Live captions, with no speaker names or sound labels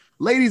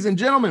Ladies and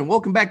gentlemen,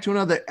 welcome back to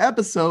another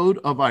episode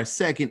of our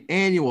second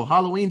annual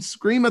Halloween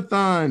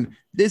Screamathon.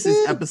 This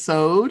is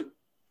episode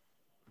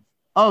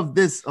of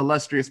this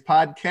illustrious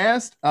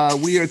podcast.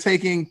 We are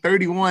taking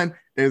 31.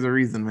 There's a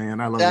reason, man.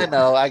 I love it. I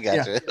know. I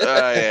got you.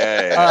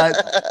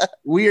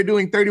 We are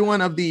doing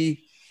 31 of the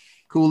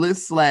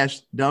coolest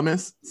 /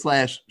 dumbest /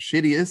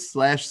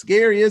 shittiest /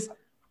 scariest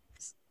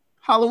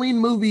Halloween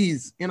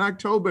movies in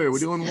October. We're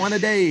doing one a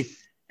day,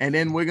 and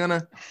then we're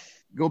gonna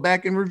go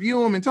back and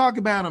review them and talk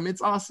about them.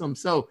 It's awesome.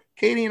 So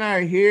Katie and I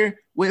are here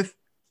with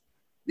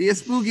the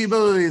Spooky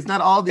Boys.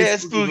 Not all the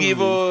Spooky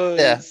Boys.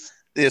 Yeah,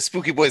 the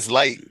Spooky Boys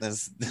light.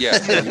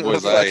 Spooky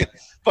Boys light.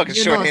 Fucking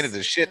short-handed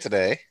as shit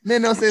today.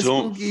 Menos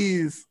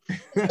Spookies.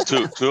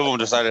 Two of them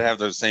decided to have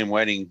the same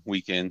wedding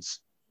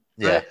weekends.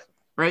 Yeah.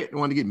 Right? They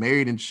want to get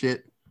married and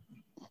shit.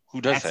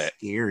 Who does That's that?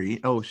 scary.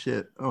 Oh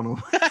shit. Oh no.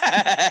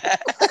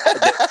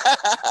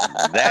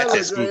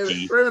 That's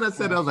spooky. Right when I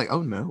said it, I was like,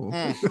 oh no.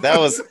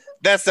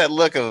 That's that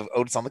look of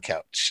Otis on the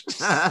couch.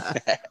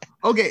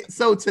 Okay,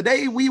 so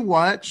today we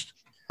watched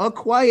A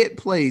Quiet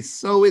Place.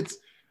 So it's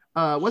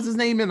what's his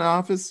name in the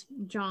office?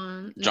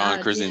 John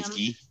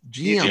Krasinski.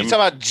 Jim. You talking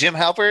about Jim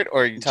Halpert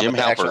or you talking Jim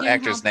about the actual Halpert.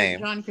 actor's name?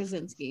 John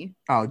Krasinski.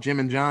 Oh, Jim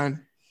and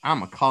John. I'm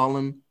gonna call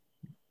him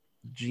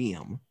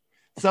Jim.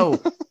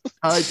 So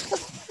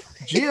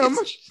Jim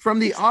from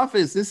The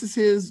Office. This is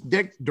his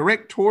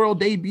directorial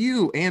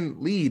debut and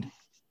lead.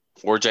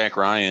 Or Jack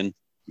Ryan.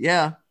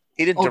 Yeah.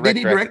 He didn't Did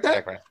he direct that?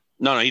 Jack Ryan.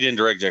 No, he didn't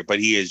direct Jack, but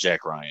he is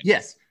Jack Ryan.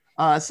 Yes.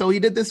 So he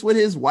did this with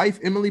his wife,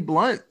 Emily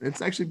Blunt. It's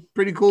actually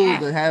pretty cool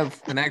to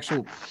have an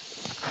actual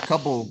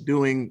couple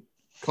doing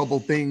couple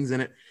things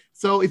in it.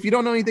 So if you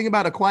don't know anything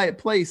about A Quiet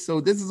Place, so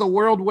this is a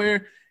world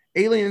where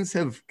aliens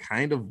have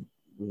kind of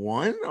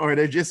won, or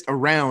they're just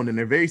around and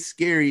they're very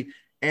scary,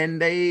 and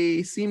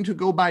they seem to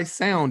go by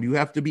sound. You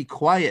have to be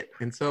quiet.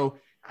 And so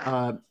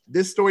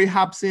this story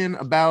hops in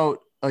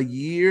about a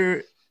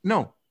year.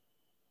 No.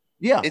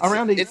 Yeah, It's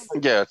around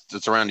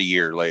a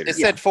year later. It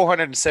said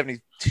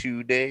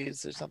 472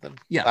 days or something.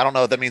 Yeah. I don't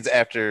know if that means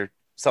after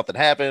something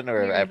happened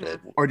or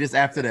after. Or just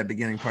after that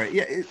beginning part.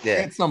 Yeah,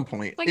 at some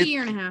point. It's like a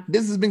year and a half.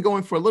 This has been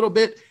going for a little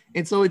bit.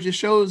 And so it just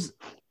shows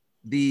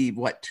the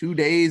 2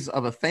 days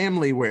of a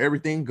family where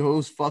everything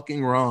goes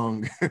fucking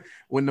wrong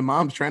when the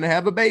mom's trying to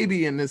have a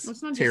baby in this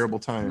terrible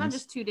time. Not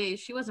just 2 days.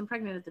 She wasn't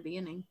pregnant at the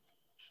beginning.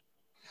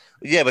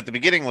 Yeah, but the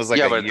beginning was like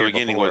the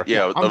beginning was the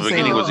year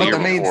the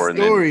main before.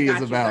 story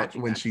is about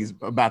when she's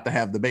about to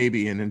have the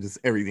baby, and then just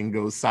everything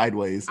goes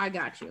sideways. I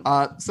got you.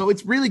 So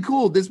it's really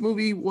cool. This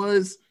movie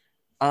was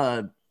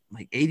like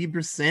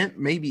 80%,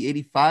 maybe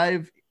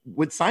 85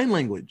 with sign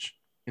language,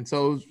 and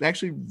so it was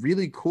actually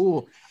really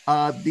cool.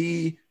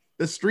 The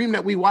stream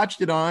that we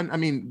watched it on, I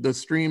mean, the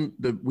stream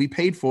that we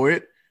paid for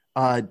it,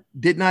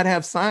 did not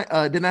have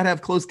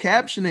closed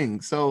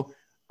captioning, so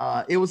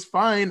it was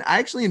fine. I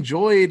actually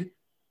enjoyed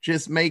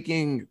just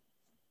making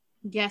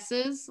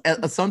guesses,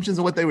 assumptions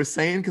of what they were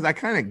saying, because I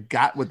kind of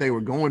got what they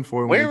were going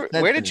for. Where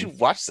did you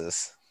watch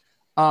this?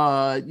 We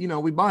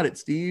bought it,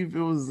 Steve. It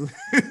was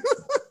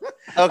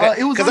okay.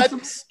 It was on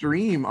some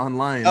stream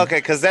online. Okay,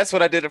 because that's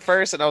what I did at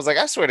first, and I was like,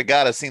 I swear to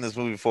God, I've seen this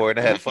movie before, and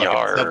it had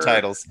fucking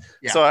subtitles.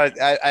 Yeah. So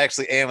I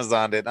actually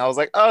Amazoned it, and I was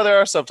like, oh, there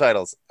are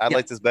subtitles. I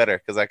like this better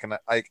because I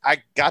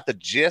got the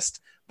gist,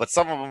 but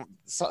some of them,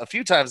 a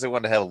few times they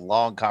wanted to have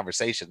long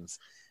conversations.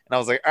 And I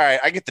was like, all right,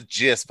 I get the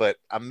gist, but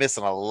I'm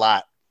missing a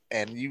lot.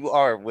 And you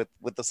are with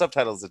the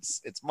subtitles,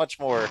 it's much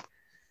more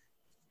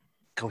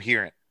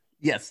coherent.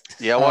 Yes.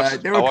 Yeah, I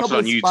watched it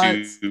on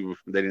YouTube. Spots,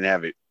 they didn't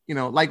have it.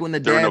 Like when the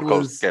dad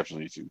was caption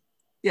on YouTube.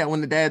 Yeah, when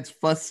the dad's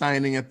fuss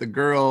signing at the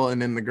girl,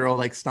 and then the girl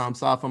like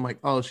stomps off. I'm like,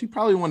 oh, she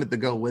probably wanted to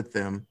go with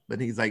them,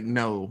 but he's like,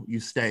 no, you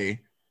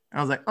stay. And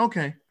I was like,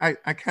 okay, I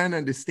kind of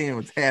understand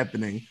what's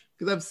happening,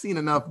 because I've seen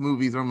enough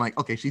movies where I'm like,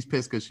 okay, she's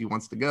pissed because she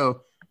wants to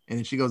go, and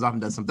then she goes off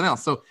and does something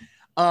else. So.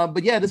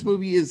 But yeah, this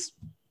movie is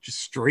just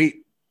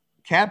straight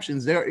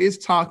captions. There is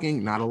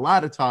talking, not a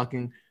lot of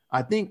talking.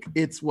 I think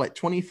it's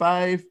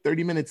 25,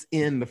 30 minutes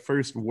in, the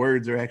first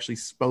words are actually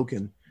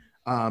spoken.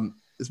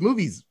 This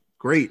movie's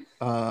great.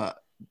 Was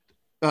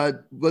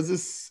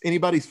this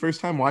anybody's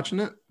first time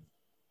watching it?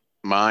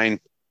 Mine.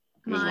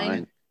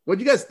 What'd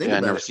you guys think about it?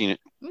 I've never seen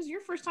it. It was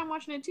your first time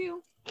watching it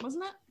too,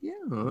 wasn't it? Yeah.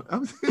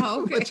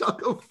 Okay.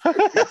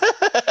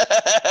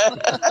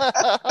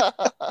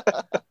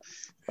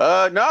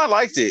 No, I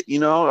liked it.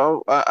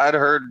 I'd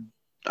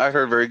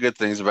heard very good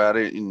things about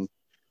it, and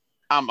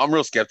I'm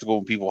real skeptical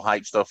when people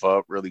hype stuff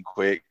up really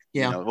quick.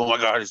 Yeah. Oh my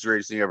God, it's the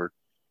greatest thing ever,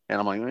 and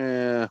I'm like,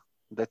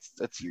 that's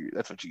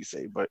what you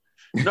say. But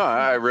no,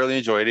 I really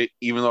enjoyed it,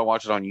 even though I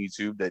watched it on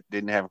YouTube that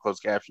didn't have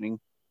closed captioning.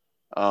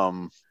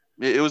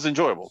 It was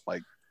enjoyable.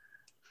 Like,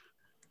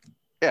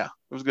 yeah,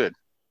 it was good.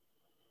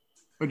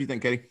 What do you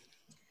think, Katie?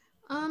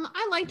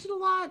 I liked it a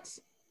lot,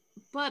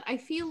 but I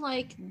feel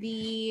like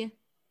the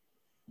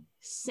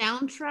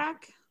soundtrack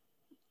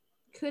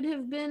could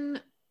have been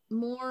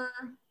more.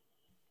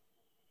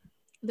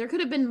 There could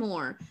have been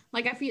more.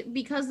 Like, I feel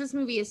because this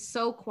movie is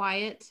so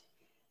quiet,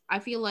 I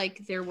feel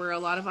like there were a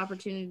lot of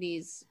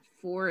opportunities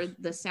for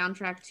the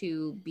soundtrack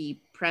to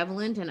be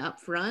prevalent and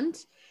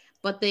upfront,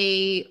 but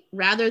they,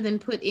 rather than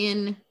put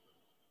in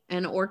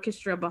an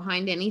orchestra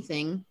behind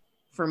anything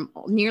for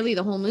nearly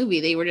the whole movie,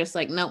 they were just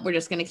like, nope, we're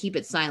just going to keep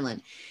it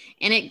silent.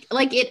 And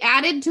it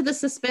added to the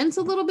suspense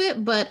a little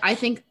bit, but I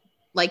think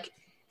like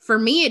for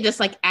me, it just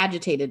like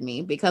agitated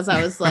me because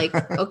I was like,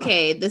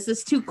 okay, this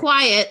is too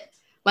quiet.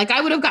 Like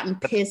I would have gotten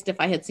pissed if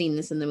I had seen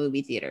this in the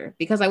movie theater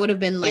because I would have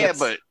been like,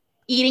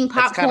 eating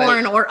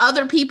popcorn, or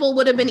other people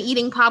would have been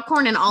eating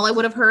popcorn and all I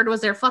would have heard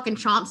was their fucking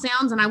chomp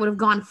sounds and I would have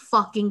gone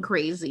fucking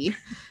crazy.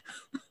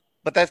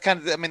 But that's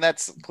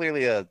that's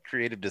clearly a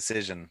creative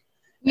decision.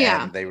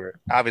 Yeah. And they were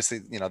obviously,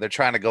 they're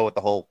trying to go with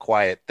the whole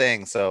quiet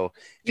thing. So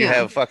if you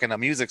have fucking a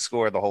music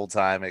score the whole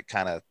time, it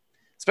kind of,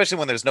 especially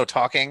when there's no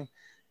talking,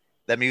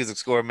 that music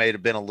score may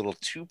have been a little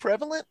too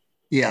prevalent.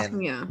 Yeah.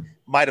 And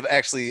might have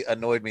actually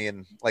annoyed me.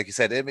 And like you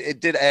said, it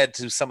did add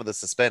to some of the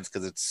suspense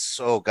because it's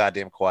so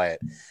goddamn quiet.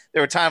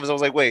 There were times I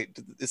was like, wait,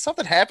 did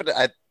something happen?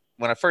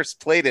 When I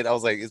first played it, I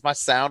was like, is my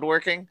sound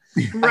working?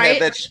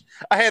 Right.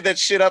 I had that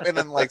shit up and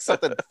then like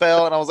something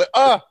fell and I was like,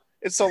 oh,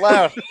 it's so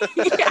loud.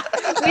 Yeah,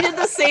 we did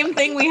the same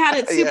thing. We had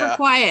it super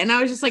quiet and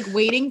I was just like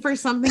waiting for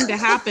something to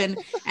happen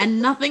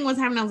and nothing was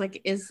happening. I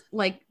was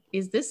like,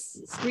 is this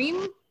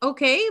scream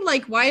okay?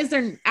 Like, why is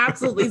there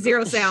absolutely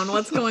zero sound?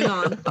 What's going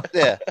on?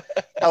 Yeah.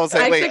 I was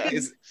like, wait,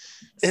 is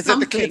that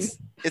the kids?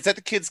 Is that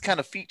the kids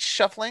kind of feet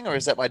shuffling or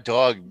is that my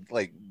dog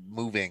like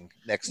moving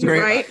next to me?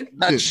 Right.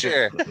 Not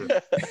sure.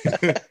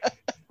 No,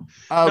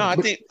 I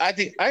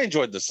think I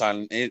enjoyed the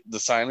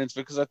silence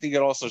because I think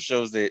it also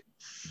shows that,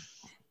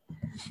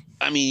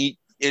 I mean,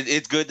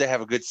 it's good to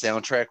have a good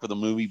soundtrack with a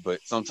movie,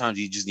 but sometimes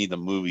you just need the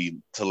movie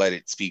to let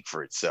it speak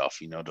for itself,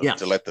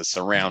 to let the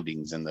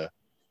surroundings and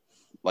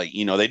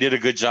they did a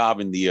good job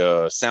in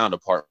the sound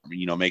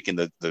department, making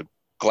the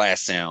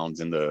glass sounds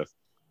and the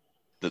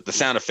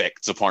sound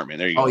effects department.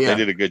 There you go. They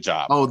did a good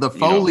job. Oh, the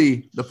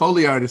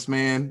Foley artist,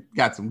 man,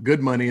 got some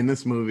good money in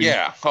this movie.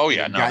 Yeah. Oh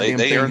yeah. No,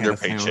 they earned their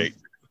paycheck.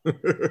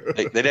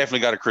 they definitely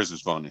got a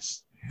Christmas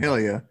bonus. Hell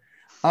yeah.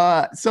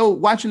 So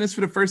watching this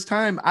for the first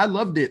time, I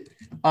loved it.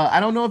 I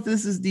don't know if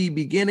this is the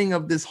beginning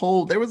of this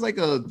whole, there was like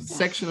a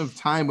section of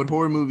time with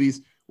horror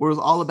movies where it was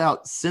all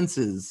about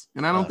senses.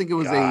 And I don't think it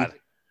was a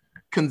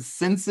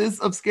consensus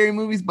of scary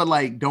movies, but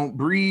like Don't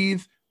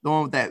Breathe, the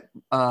one with that,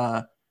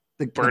 the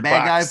bad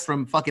guy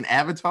from fucking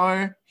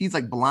Avatar. He's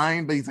like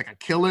blind, but he's like a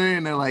killer.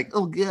 And they're like,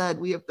 oh God,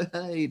 we have to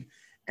hide.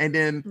 And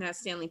then that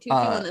Stanley Tucci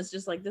one is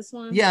just like this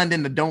one. Yeah, and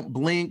then the Don't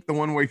Blink, the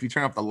one where if you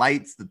turn off the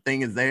lights, the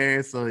thing is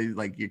there. So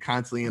like you're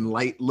constantly in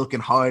light looking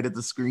hard at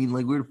the screen,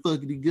 like where the fuck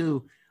did he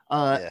go?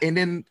 And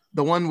then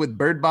the one with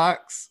Bird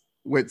Box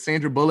with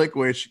Sandra Bullock,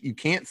 where you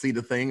can't see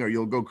the thing or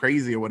you'll go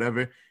crazy or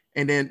whatever.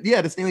 And then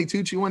the Stanley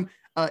Tucci one,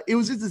 it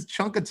was just this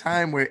chunk of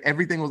time where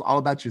everything was all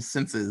about your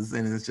senses,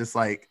 and it's just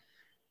like,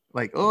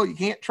 oh, you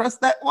can't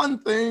trust that one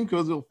thing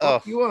because it'll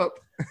fuck you up.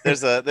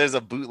 There's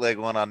a bootleg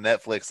one on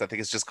Netflix. I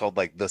think it's just called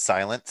like The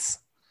Silence.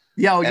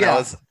 Yeah,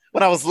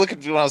 When I was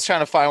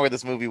trying to find where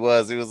this movie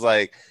was, it was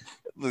like,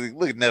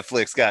 look at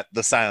Netflix got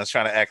The Silence,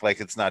 trying to act like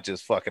it's not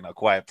just fucking A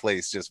Quiet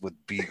Place, just with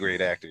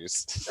B-grade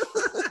actors.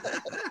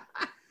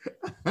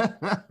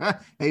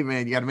 Hey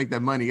man, you got to make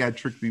that money. You got to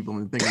trick people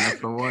into thinking that's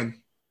the one.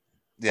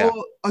 Yeah.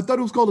 Oh, I thought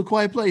it was called A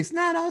Quiet Place.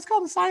 No, it's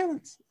called The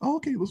Silence. Oh,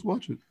 okay, let's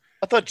watch it.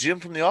 I thought Jim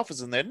from The Office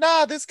was in there.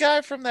 Nah, this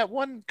guy from that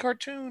one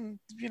cartoon,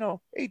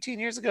 18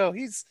 years ago.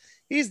 He's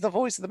the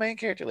voice of the main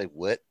character. Like,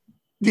 what?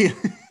 Yeah.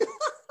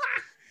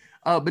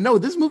 But no,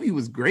 this movie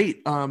was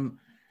great.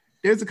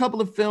 There's a couple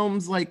of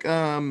films like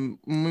when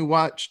we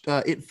watched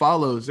It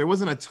Follows, there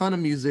wasn't a ton of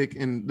music,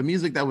 and the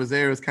music that was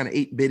there was kind of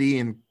 8-bitty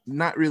and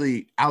not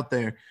really out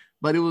there,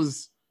 but it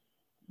was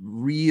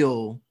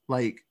real.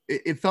 Like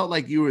it felt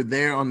like you were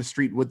there on the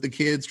street with the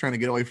kids trying to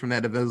get away from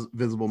that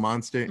invisible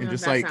monster, and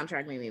just like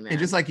soundtrack made me mad. And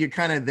just like you're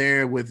kind of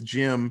there with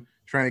Jim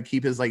trying to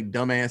keep his like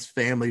dumbass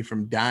family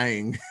from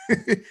dying.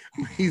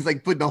 He's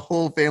like putting the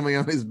whole family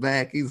on his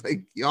back. He's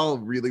like, y'all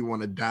really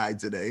want to die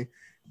today.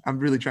 I'm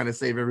really trying to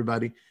save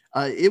everybody.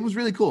 It was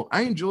really cool.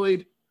 I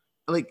enjoyed,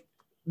 like,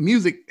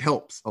 music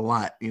helps a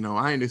lot.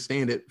 I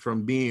understand it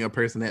from being a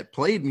person that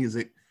played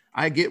music.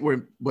 I get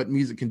what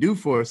music can do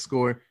for a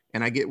score,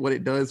 and I get what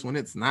it does when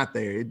it's not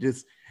there. It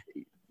just,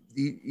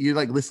 you're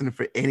like listening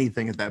for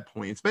anything at that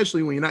point,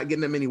 especially when you're not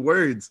getting that many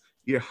words.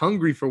 You're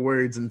hungry for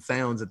words and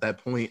sounds at that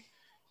point.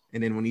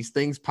 And then when these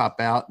things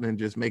pop out and then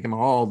just make them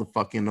all the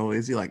fucking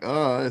noise, you're like,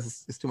 oh,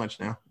 it's too much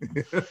now.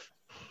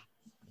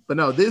 But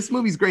no, this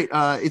movie's great.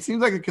 It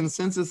seems like a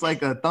consensus,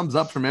 like a thumbs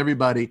up from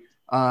everybody.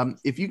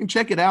 If you can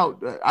check it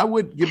out, I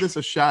would give this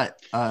a shot.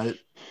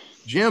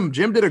 Jim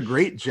did a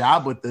great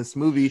job with this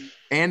movie,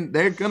 and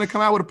they're going to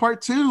come out with a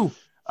part 2.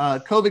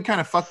 COVID kind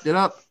of fucked it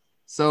up.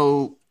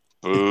 So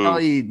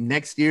probably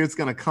next year it's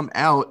going to come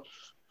out.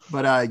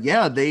 But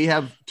they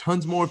have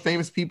tons more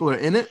famous people are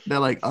in it. They're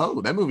like,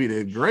 oh, that movie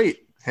did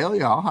great. Hell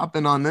yeah, I'll hop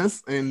in on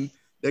this. And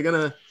they're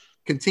going to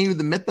continue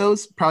the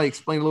mythos, probably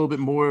explain a little bit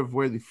more of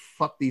where the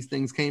fuck these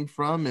things came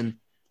from.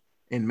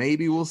 And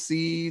maybe we'll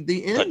see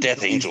the end. The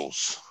Death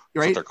Angels,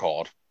 right? That's what they're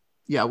called.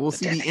 Yeah, we'll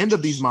see the end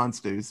of these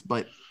monsters.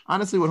 But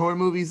honestly, with horror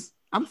movies,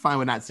 I'm fine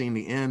with not seeing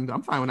the end.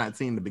 I'm fine with not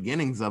seeing the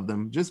beginnings of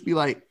them. Just be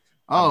like,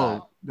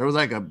 oh, there was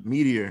like a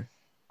meteor.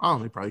 Oh,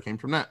 they probably came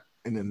from that.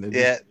 And then they're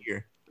just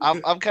here.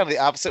 I'm kind of the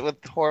opposite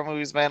with horror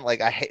movies, man.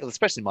 Like I hate,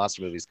 especially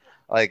monster movies.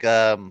 Like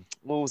what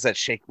was that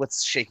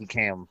what's Shaky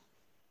Cam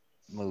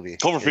movie?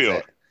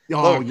 Cloverfield.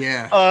 Oh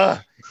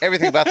yeah.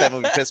 Everything about that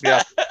movie pissed me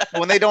off.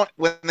 When they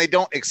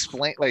don't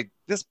explain, like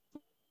this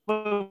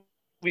movie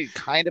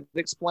kind of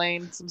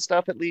explained some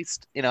stuff at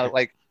least. You know,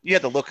 like you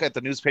had to look at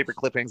the newspaper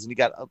clippings and you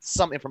got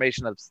some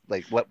information of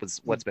like what's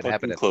been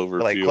happening.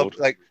 Cloverfield.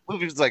 Like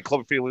movies like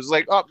Cloverfield was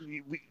like, oh,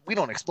 we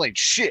don't explain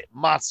shit.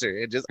 Monster.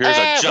 It just here's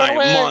a giant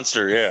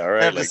monster. Yeah,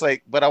 right. I'm just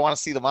like, but I want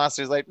to see the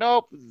monsters. Like,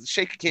 nope,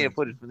 Shaky Cam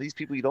footage from these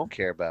people you don't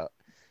care about.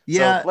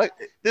 Yeah, so, like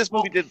this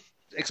movie did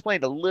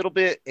explained a little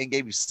bit and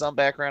gave you some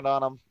background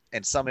on them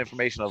and some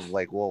information of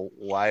like, well,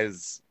 why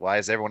is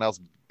everyone else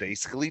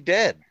basically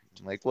dead?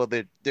 Like, well,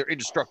 they're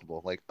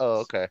indestructible. Like, oh,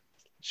 okay,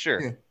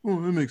 sure. Yeah. Well,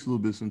 that makes a little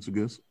bit of sense, I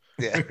guess.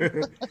 Yeah.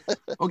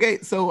 Okay,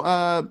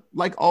 so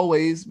like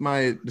always,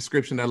 my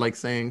description I like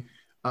saying,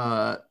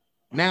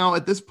 now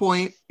at this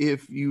point,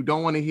 if you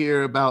don't want to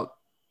hear about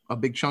a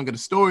big chunk of the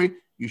story,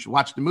 you should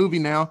watch the movie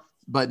now.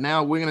 But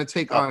now we're gonna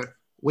take our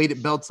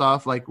weighted belts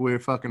off like we're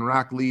fucking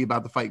Rock Lee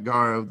about to fight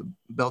Garo. The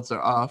belts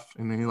are off,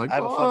 and then you're like, I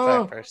have a fun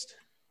fact first.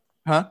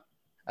 Huh?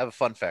 I have a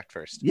fun fact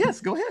first.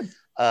 Yes, go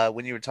ahead.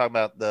 When you were talking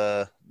about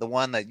the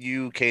one that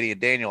you, Katie,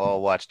 and Daniel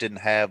all watched didn't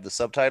have the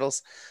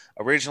subtitles.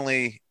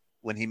 Originally,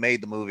 when he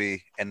made the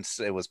movie and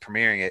it was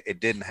premiering it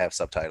didn't have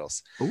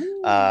subtitles.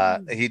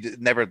 He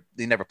never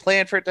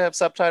planned for it to have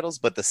subtitles,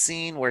 but the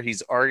scene where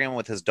he's arguing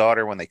with his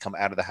daughter when they come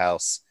out of the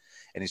house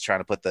and he's trying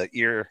to put the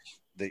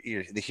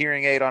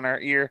hearing aid on her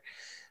ear,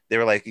 they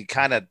were like,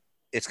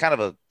 it's kind of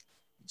a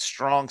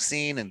strong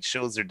scene and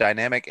shows their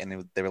dynamic,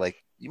 and they were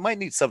like, you might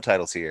need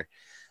subtitles here.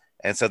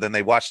 And so then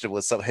they watched it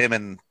with him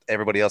and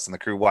everybody else in the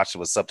crew watched it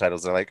with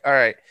subtitles. They're like, all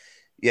right,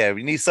 yeah,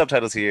 we need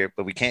subtitles here,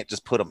 but we can't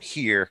just put them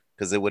here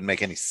because it wouldn't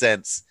make any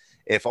sense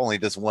if only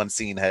this one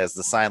scene has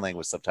the sign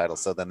language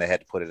subtitles. So then they had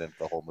to put it in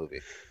the whole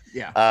movie.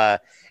 Yeah.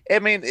 I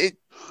mean,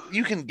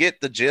 you can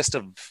get the gist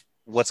of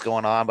what's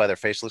going on by their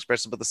facial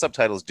expressions, but the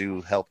subtitles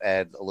do help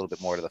add a little bit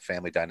more to the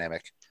family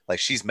dynamic. Like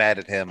she's mad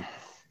at him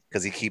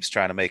because he keeps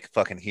trying to make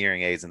fucking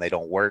hearing aids and they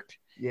don't work.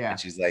 Yeah. And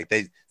she's like,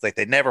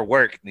 they never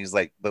work. And he's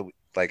like, but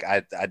like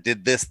I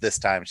did this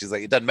time. She's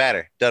like, it doesn't matter,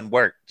 it doesn't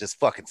work, just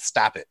fucking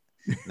stop it.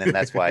 And then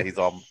that's why she's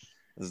all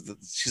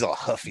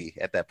huffy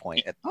at that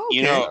point. Okay.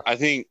 You know, I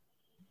think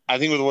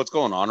with what's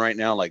going on right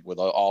now, like with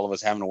all of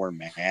us having to wear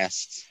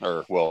masks,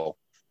 or well,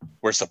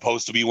 we're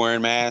supposed to be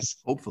wearing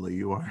masks. Hopefully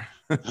you are.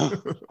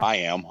 I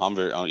am. I'm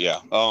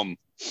very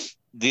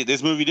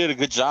this movie did a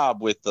good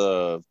job with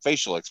the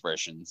facial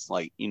expressions.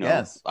 Like, you know,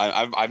 yes.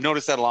 I've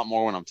noticed that a lot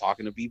more when I'm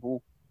talking to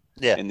people.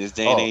 Yeah. In this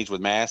day and age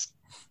with masks,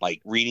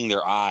 like reading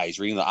their eyes,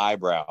 reading the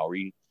eyebrow,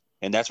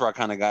 and that's where I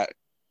kind of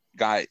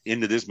got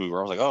into this movie.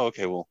 Where I was like, oh,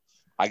 okay, well,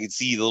 I could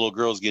see the little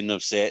girls getting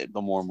upset,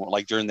 the more and more,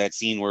 like during that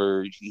scene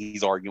where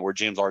Jim's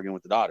arguing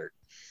with the daughter.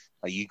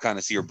 Like you kind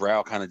of see her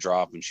brow kind of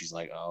drop, and she's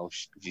like, oh,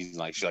 she's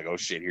like, oh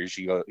shit, here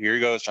he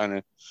goes, trying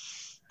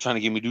to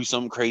get me to do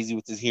something crazy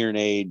with his hearing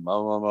aid,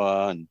 blah blah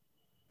blah. And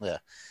yeah,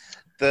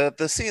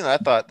 the scene I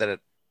thought that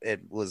it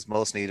was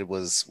most needed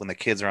was when the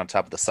kids are on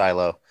top of the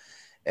silo.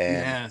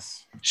 And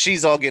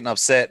she's all getting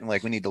upset and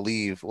like, we need to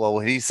leave. Well,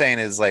 what he's saying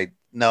is like,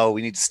 no,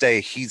 we need to stay.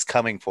 He's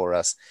coming for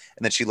us.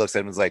 And then she looks at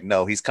him and is like,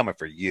 no, he's coming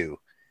for you.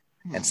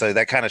 And so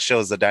that kind of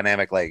shows the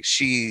dynamic. Like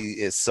she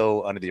is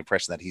so under the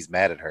impression that he's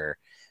mad at her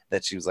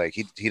that she was like,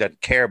 he doesn't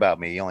care about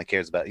me. He only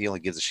gives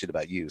a shit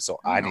about you. So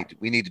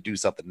we need to do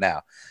something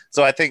now.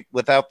 So I think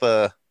without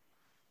the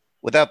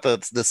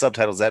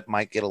subtitles, that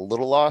might get a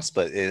little lost,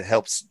 but it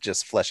helps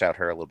just flesh out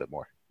her a little bit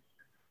more.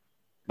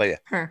 But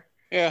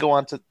yeah. Go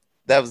on to.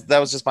 That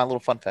was just my little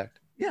fun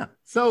fact. Yeah.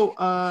 So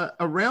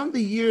around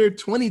the year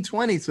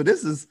 2020, so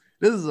this is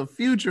a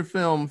future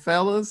film,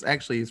 fellas.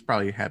 Actually, it's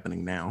probably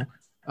happening now.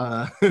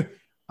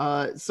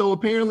 So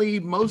apparently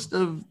most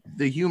of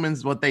the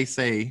humans, what they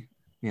say,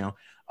 you know,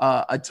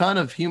 a ton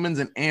of humans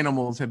and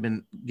animals have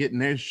been getting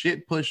their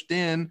shit pushed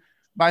in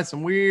by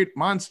some weird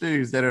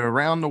monsters that are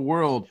around the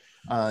world.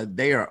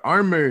 They are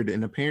armored,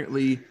 and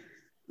apparently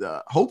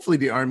hopefully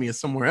the army is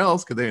somewhere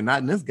else because they're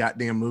not in this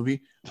goddamn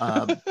movie.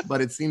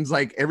 But it seems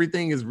like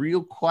everything is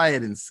real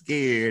quiet and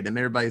scared, and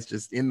everybody's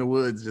just in the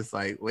woods, just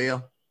like,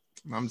 well,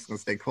 I'm just gonna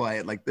stay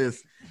quiet like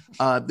this.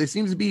 There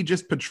seems to be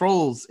just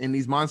patrols, and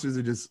these monsters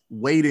are just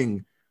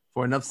waiting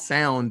for enough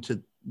sound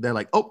to. They're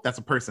like, oh, that's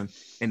a person,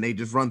 and they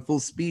just run full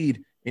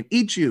speed and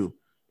eat you.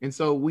 And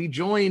so we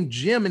join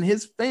Jim and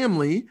his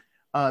family.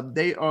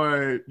 They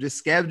are just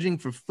scavenging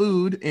for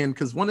food, and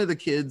because one of the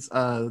kids,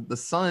 the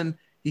son,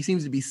 he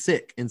seems to be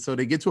sick, and so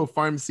they get to a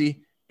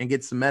pharmacy and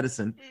get some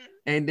medicine.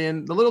 And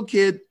then the little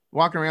kid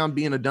walking around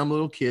being a dumb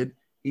little kid,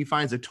 he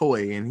finds a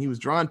toy, and he was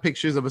drawing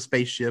pictures of a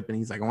spaceship, and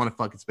he's like, I want a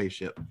fucking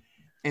spaceship.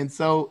 And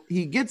so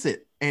he gets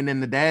it, and then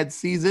the dad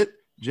sees it.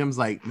 Jim's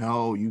like,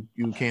 no, you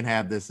can't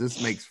have this.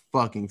 This makes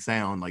fucking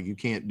sound. Like, you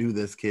can't do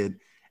this, kid.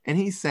 and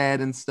he's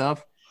sad and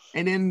stuff.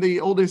 And then the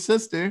older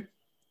sister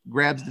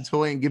grabs the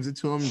toy and gives it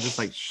to him, just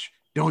like, shh,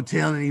 don't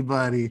tell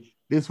anybody.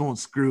 This won't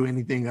screw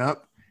anything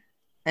up.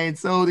 And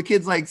so the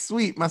kid's like,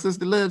 sweet, my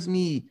sister loves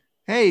me.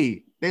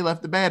 Hey, they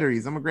left the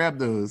batteries. I'm gonna grab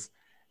those.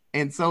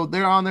 And so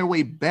they're on their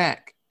way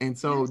back. And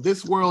so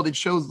this world, it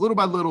shows little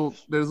by little,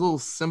 there's little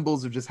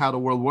symbols of just how the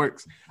world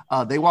works.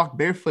 They walk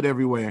barefoot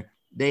everywhere.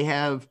 They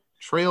have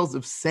trails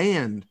of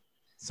sand.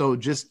 So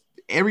just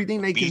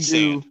everything they can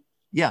do,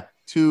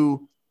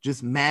 to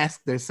just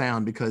mask their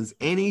sound, because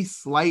any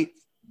slight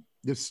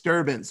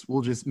disturbance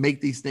will just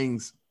make these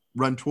things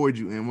run towards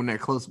you. And when they're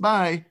close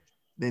by,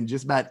 then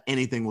just about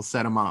anything will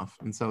set them off.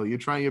 And so you're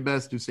trying your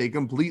best to stay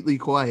completely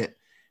quiet.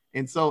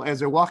 And so as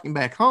they're walking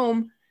back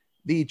home,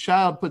 the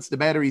child puts the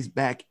batteries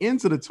back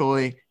into the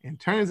toy and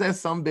turns that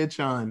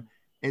sumbitch on.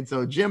 And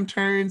so Jim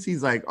turns,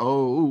 he's like,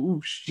 oh,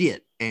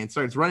 shit, and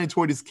starts running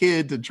toward his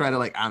kid to try to,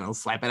 like, I don't know,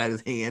 slap it out of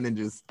his hand and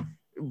just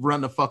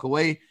run the fuck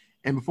away.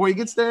 And before he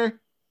gets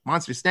there,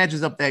 Monster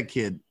snatches up that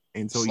kid.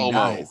 And so he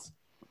dies.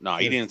 No,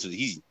 he didn't.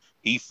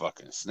 He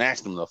fucking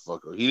snatched him the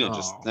fucker. He didn't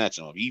just snatch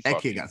him.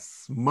 That kid got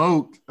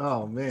smoked.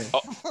 Oh man.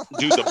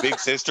 Dude, the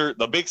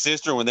big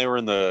sister, when they were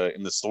in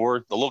the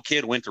store, the little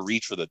kid went to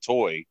reach for the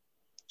toy.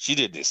 She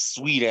did this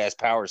sweet ass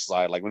power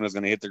slide, like when it was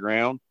gonna hit the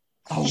ground.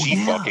 She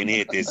fucking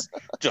hit this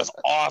just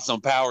awesome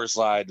power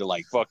slide to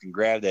like fucking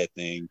grab that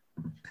thing.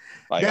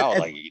 Like I was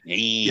like, damn.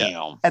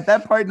 Yeah. At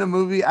that part in the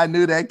movie, I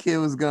knew that kid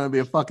was gonna be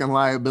a fucking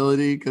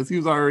liability because he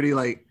was already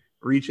like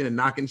reaching and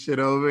knocking shit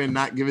over and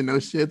not giving no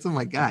shits. I'm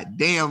like, God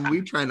damn,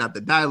 we try not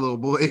to die, little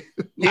boy.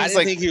 I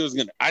didn't think he was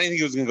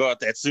gonna go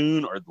out that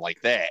soon or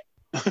like that.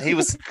 He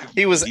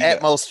was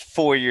at most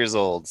 4 years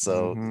old,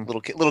 so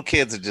little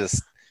kids are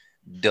just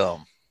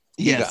dumb.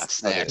 He got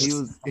snatched. He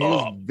was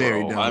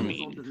very dumb. I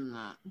mean,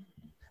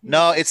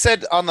 no, it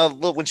said on the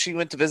when she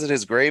went to visit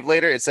his grave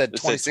later, it said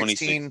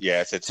 2016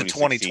 it said to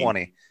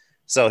 2020.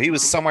 So he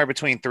was somewhere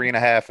between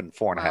 3.5 and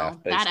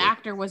 4.5. That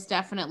actor was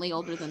definitely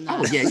older than that.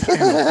 Oh yeah, you can't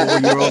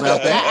have a 4-year-old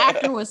out there. That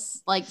actor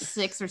was like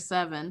 6 or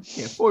 7.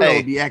 Yeah,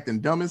 4-year-old be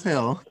acting dumb as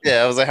hell.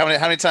 Yeah, I was like, how many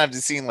times have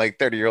you seen like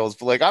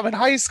 30-year-olds? Like, I'm in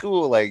high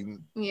school. Like,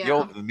 you're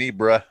older than me,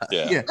 bruh.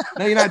 Yeah.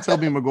 No, you're not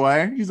Tobey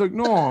Maguire. He's like,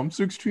 no, I'm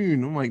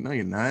 16. I'm like, no,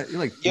 you're not. You're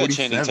like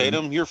 47. Yeah, Channing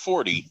Tatum, you're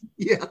 40.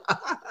 Yeah.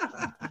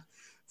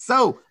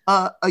 So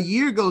a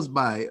year goes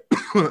by,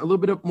 a little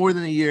bit more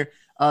than a year.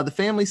 The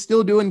family's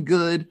still doing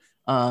good.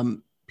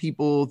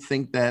 People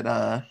think that,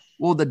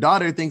 the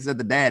daughter thinks that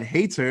the dad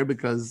hates her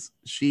because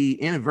she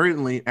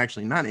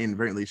not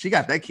inadvertently, she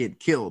got that kid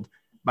killed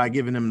by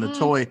giving him the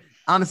toy.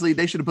 Honestly,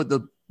 they should have put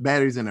the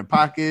batteries in their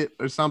pocket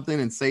or something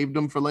and saved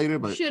them for later.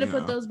 But should have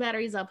put those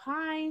batteries up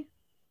high.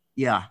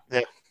 Yeah.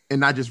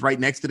 And not just right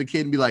next to the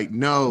kid and be like,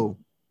 no,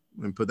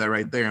 and put that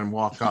right there and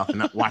walk off and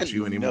not watch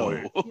you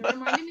anymore. You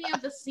reminded me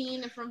of the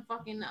scene from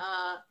fucking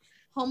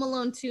Home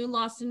Alone 2,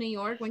 Lost in New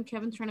York, when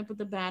Kevin's trying to put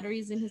the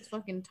batteries in his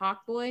fucking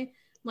talk boy.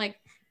 Like,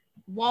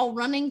 while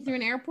running through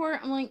an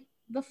airport, I'm like,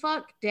 the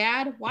fuck,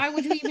 Dad? Why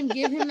would you even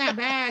give him that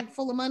bag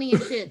full of money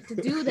and shit to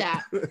do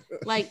that?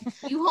 Like,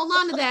 you hold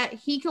on to that.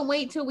 He can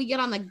wait till we get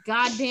on the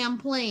goddamn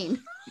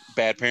plane.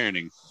 Bad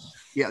parenting.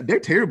 Yeah, they're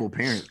terrible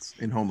parents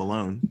in Home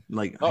Alone.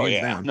 Like,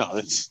 down. No,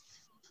 it's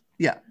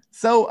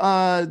So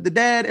the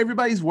dad,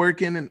 everybody's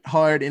working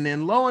hard, and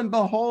then lo and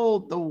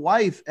behold, the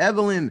wife,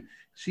 Evelyn,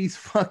 she's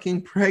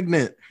fucking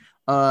pregnant.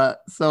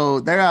 So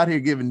they're out here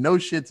giving no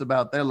shits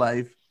about their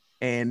life,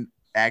 and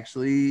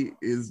actually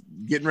is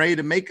getting ready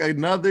to make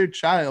another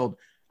child.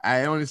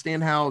 I don't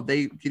understand how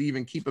they could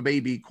even keep a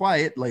baby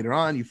quiet. Later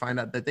on, you find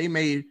out that they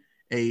made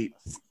a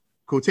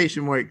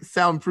quotation mark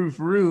soundproof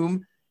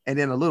room and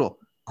then a little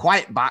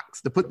quiet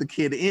box to put the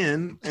kid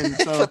in, and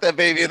so put that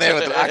baby in there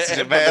with the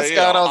oxygen mask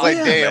on. I was like,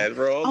 damn,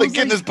 bro, like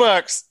get in this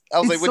box. I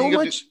was like, what are you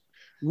gonna do?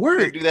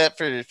 Work. Do that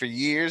for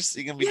years?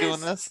 You gonna be doing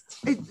this?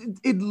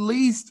 At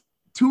least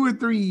 2 or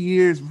 3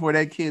 years before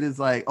that kid is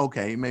like,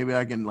 okay, maybe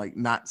I can like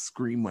not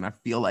scream when I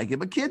feel like it.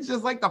 But kids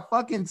just like to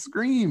fucking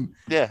scream.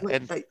 Yeah,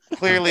 and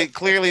clearly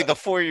the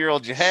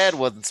 4-year-old you had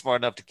wasn't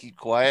smart enough to keep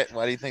quiet.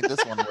 Why do you think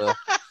this one will?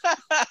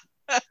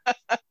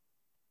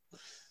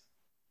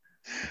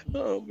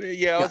 Oh man,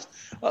 yeah.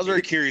 I was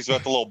very curious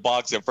about the little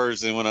box at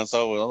first, and when I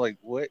saw it, I was like,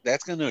 "What?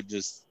 That's gonna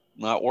just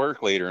not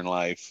work later in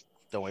life."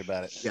 Don't worry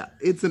about it. Yeah,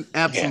 it's an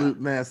absolute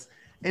mess.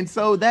 And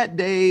so that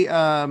day,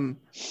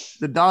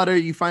 the daughter,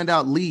 you find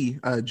out Lee,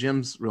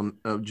 Jim's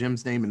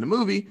name in the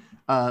movie,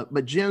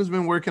 but Jim's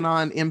been working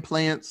on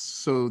implants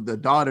so the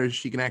daughter,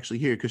 she can actually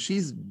hear, because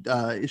she's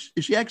is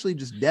she actually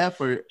just deaf,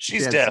 or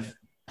she's deaf?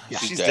 Yeah.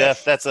 She's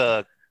deaf. That's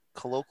a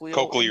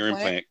cochlear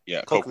implant.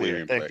 Yeah,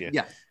 cochlear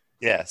implant.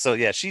 Yeah. So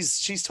yeah,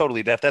 she's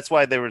totally deaf. That's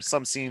why there were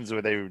some scenes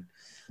where they would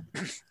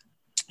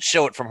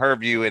show it from her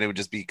view and it would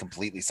just be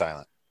completely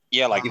silent.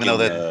 Yeah, like even though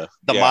the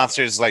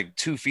monster's like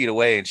 2 feet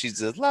away and she's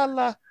just la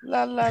la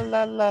la la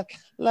la la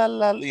la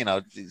la, you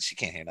know, she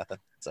can't hear nothing.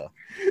 So,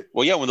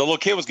 well, yeah, when the little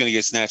kid was gonna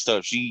get snatched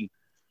up, she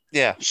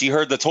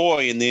heard the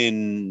toy and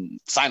then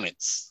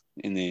silence,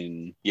 and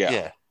then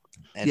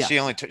And she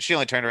only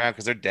turned around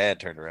because her dad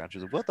turned around. She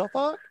was like, "What the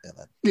fuck?" And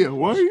then,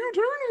 why are you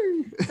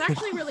turning? It's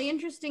actually really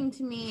interesting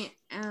to me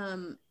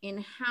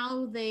in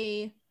how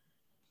they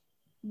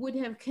would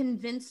have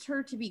convinced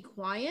her to be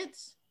quiet,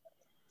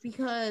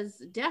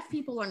 because deaf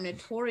people are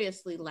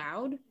notoriously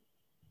loud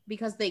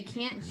because they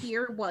can't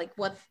hear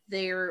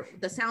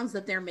the sounds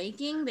that they're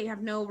making. They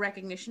have no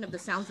recognition of the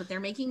sounds that they're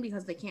making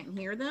because they can't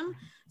hear them.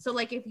 So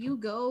like if you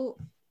go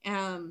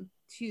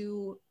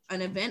to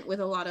an event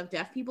with a lot of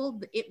deaf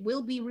people, it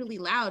will be really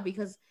loud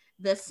because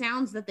the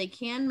sounds that they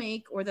can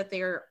make or that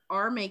they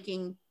are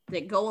making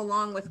that go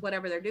along with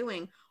whatever they're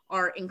doing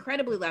are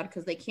incredibly loud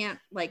because they can't,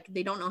 like,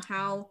 they don't know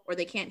how, or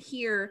they can't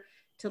hear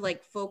to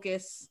like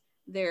focus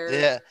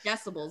their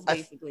decibels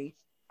basically.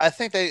 I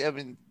think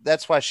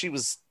that's why she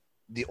was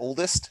the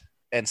oldest,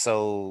 and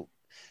so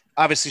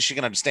obviously she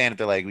can understand if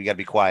they're like, we got to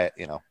be quiet,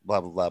 you know, blah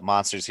blah blah,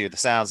 monsters hear the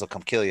sounds, they'll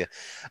come kill you.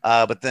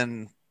 But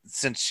then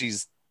since she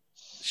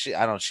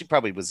I don't know, she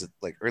probably was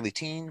like early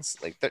teens,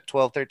 like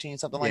 12, 13,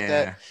 something like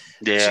that.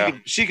 Yeah.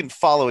 She can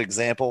follow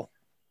example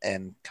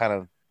and kind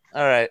of,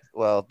 all right,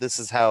 well, this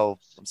is how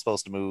I'm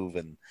supposed to move.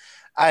 And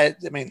I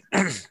mean,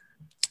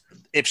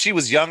 if she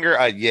was younger,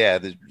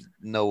 there's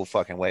no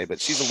fucking way, but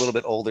she's a little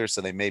bit older,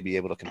 so they may be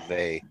able to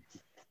convey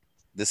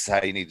this is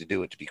how you need to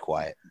do it to be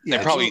quiet. Yeah,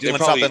 they're probably doing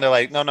something. They're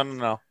like,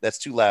 no, that's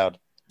too loud.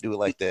 Do it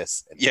like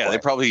this. Yeah, they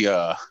probably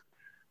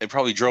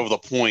drove the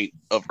point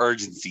of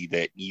urgency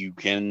that you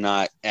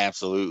cannot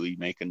absolutely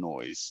make a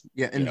noise.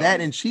 Yeah,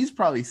 and she's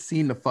probably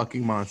seen the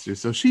fucking monster,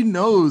 so she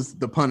knows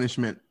the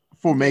punishment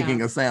for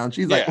making a sound.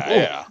 She's like,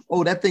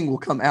 oh, that thing will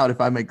come out if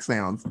I make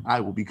sounds. I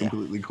will be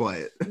completely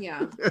quiet.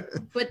 Yeah,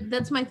 but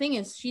that's my thing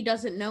is she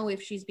doesn't know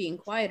if she's being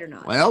quiet or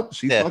not. Well,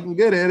 she's fucking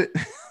good at it.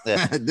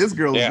 Yeah. This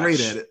girl's great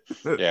at it.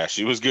 Yeah,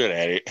 she was good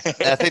at it.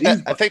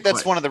 I think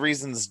that's one of the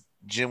reasons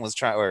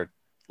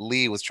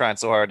Lee was trying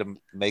so hard to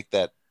make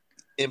that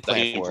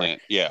implant for her.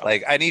 Yeah,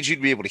 like, I need you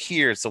to be able to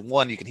hear, so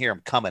one, you can hear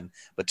them coming,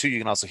 but two, you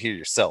can also hear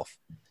yourself.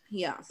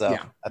 Yeah. So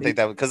I think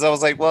that, because I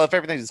was like, well, if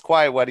everything is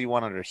quiet, why do you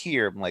want her to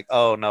hear? I'm like,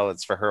 oh no,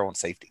 it's for her own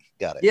safety.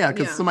 Got it. Yeah,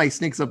 because somebody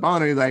sneaks up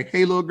on her, he's like,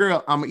 hey, little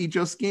girl, I'm gonna eat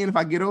your skin if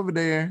I get over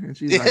there. And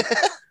she's like,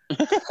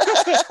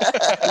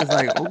 it's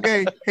like,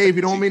 okay, hey, if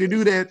you don't want me to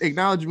do that,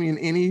 acknowledge me in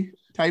any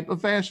type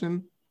of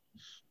fashion.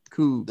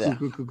 Cool. Let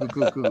me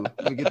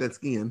get that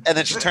skin. And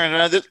then she turned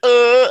around and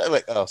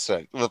like, oh,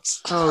 sorry.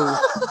 Whoops. Oh,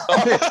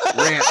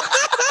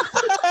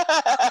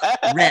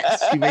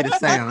 rats. She made a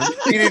sound.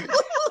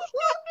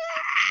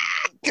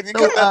 Can you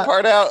cut that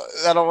part out?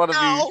 I don't want to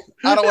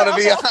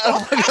be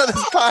on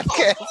this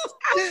podcast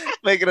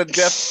making a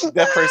deaf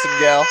person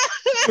yell.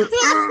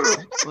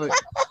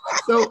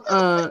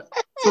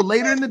 So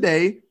later in the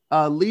day,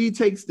 Lee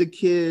takes the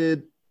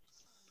kid,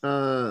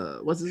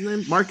 what's his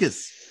name?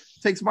 Marcus.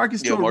 Takes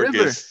Marcus to a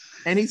river,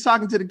 and he's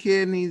talking to the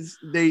kid, and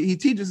he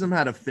teaches him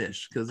how to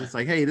fish, because it's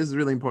like, hey, this is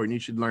really important. You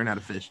should learn how to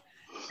fish.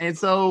 And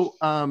so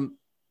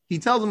he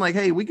tells him like,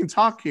 hey, we can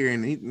talk here,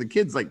 and the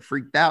kid's like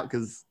freaked out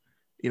because,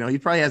 you know, he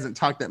probably hasn't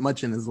talked that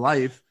much in his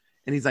life.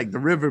 And he's like, the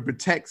river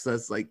protects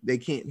us. Like, they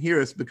can't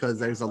hear us because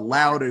there's a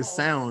louder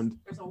sound.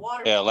 There's a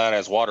waterfall. Yeah, loud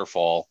as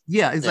waterfall.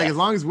 Yeah, it's like, as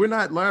long as we're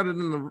not louder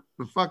than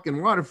the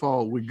fucking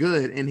waterfall, we're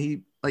good. And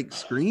he like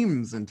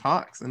screams and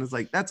talks, and it's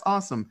like, that's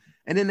awesome.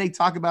 And then they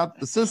talk about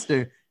the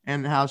sister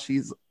and how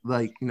she's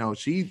like, you know,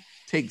 she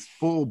takes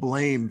full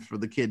blame for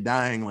the kid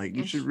dying. Like,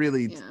 you should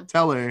really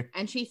tell her.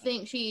 And she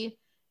thinks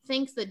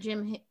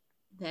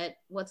that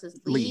what's his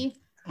Lee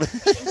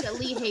thinks that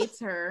Lee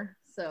hates her.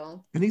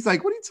 So, and he's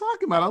like, what are you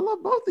talking about? I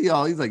love both of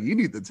y'all. He's like, you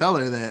need to tell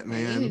her that,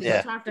 man. You need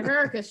to talk to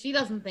her because she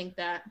doesn't think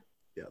that.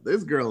 Yeah,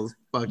 this girl's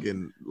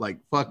fucking like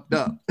fucked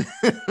up.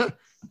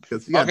 So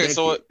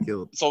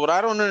what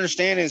I don't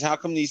understand is how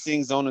come these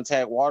things don't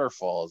attack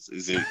waterfalls?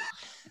 Is it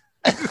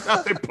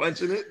how they're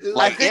punching it?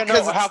 Like,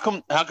 how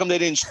come they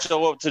didn't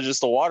show up to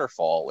just a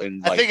waterfall?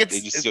 And like, I think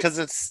it's because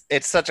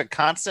it's such a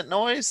constant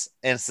noise,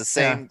 and it's the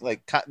same.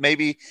 Like,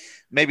 maybe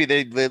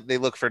they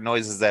look for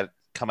noises that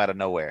come out of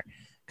nowhere,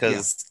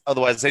 because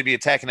otherwise they'd be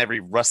attacking every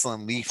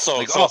rustling leaf. So,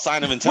 like, a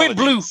sign of intelligence.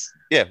 Wind blew.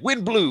 Yeah,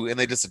 wind blew, and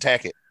they just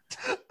attack it.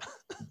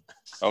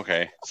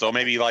 Okay, so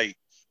maybe like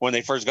when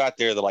they first got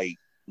there, the like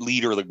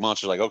leader of the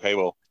monster's like, okay,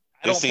 well,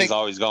 this thing's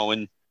always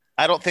going.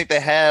 I don't think they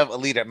have a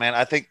leader, man.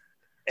 I think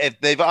if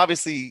they've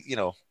obviously, you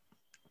know,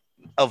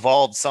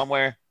 evolved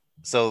somewhere,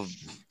 so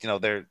you know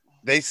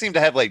they seem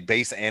to have like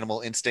base animal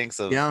instincts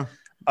of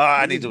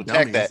I need to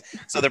attack that.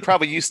 So they're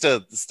probably used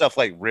to stuff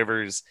like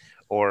rivers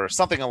or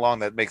something along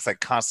that makes like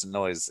constant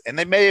noise. And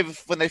they may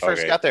have, when they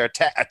first got there,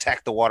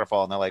 attacked the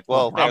waterfall, and they're like,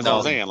 well, that's what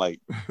I'm saying, like,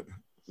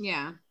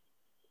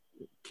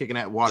 kicking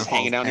that waterfall,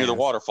 hanging out near the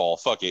waterfall.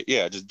 Fuck it,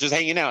 just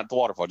hanging out at the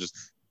waterfall. Just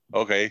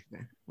okay.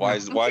 Why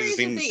is this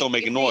thing still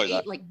making noise?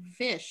 Eat, like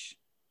fish,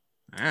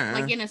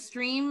 like in a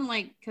stream,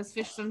 like because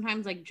fish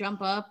sometimes like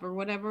jump up or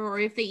whatever, or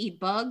if they eat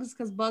bugs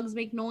because bugs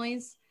make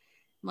noise,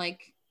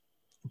 like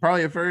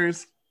probably at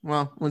first.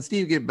 Well, when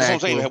Steve get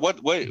back, that's what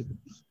I'm saying.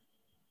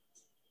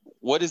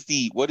 what is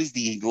the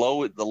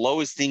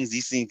lowest things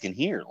these things can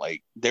hear?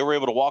 Like they were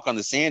able to walk on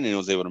the sand and it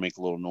was able to make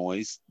a little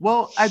noise.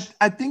 Well,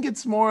 I think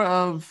it's more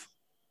of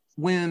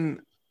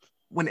when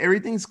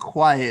everything's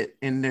quiet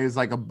and there's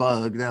like a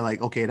bug, they're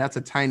like, okay, that's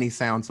a tiny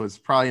sound, so it's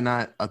probably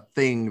not a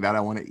thing that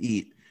I want to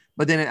eat.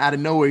 But then out of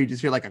nowhere, you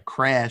just hear like a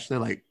crash. They're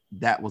like,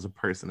 that was a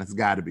person. That's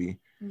got to be.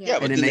 Yeah,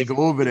 and then they go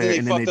over there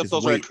and then they fucked up just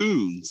those wait.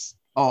 raccoons.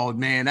 Oh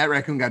man, that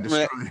raccoon got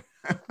destroyed.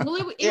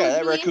 Well,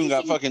 that raccoon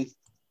got fucking.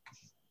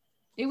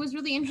 It was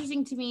really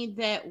interesting to me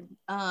that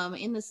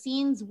in the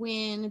scenes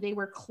when they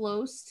were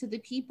close to the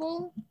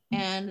people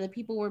and the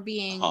people were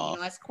being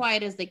as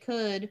quiet as they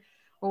could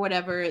or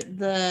whatever,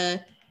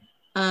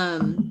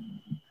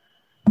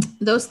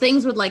 those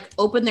things would like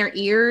open their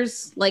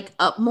ears like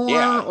up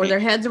more or their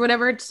heads or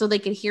whatever so they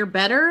could hear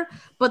better,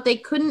 but they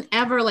couldn't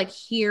ever like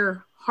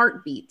hear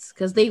heartbeats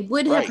because they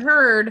would have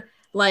heard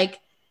like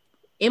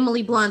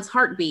Emily Blunt's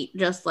heartbeat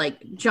just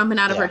like jumping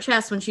out of her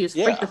chest when she was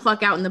freaked the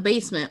fuck out in the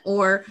basement,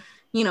 or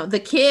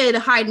the kid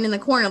hiding in the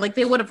corner. Like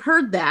they would have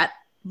heard that,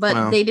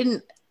 but they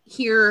didn't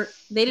hear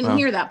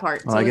that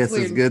part. Well, so I guess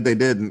it's good they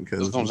didn't, because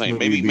that's what I'm saying.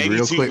 Maybe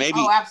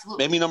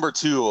number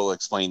 2 will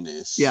explain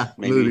this. Yeah,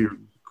 maybe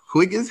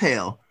quick as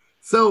hell.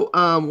 So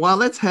while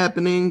that's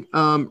happening,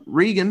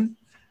 Regan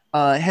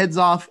heads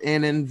off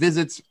and then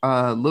visits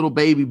little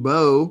baby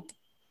Bo.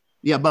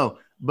 Yeah,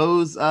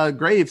 Bo's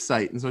grave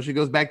site. And so she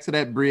goes back to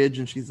that bridge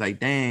and she's like,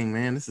 dang,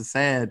 man, this is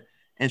sad.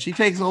 And she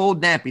takes a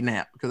old nappy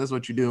nap, because that's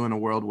what you do in a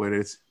world where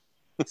there's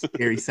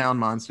scary sound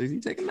monsters. You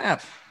take a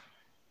nap.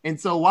 And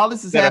so while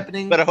this is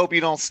happening, better hope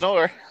you don't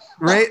snore.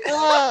 Right?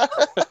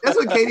 That's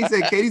what Katie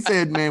said. Katie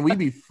said, man, we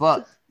be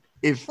fucked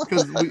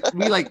because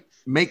we like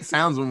make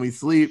sounds when we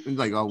sleep, and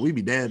like, oh, we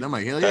be dead. I'm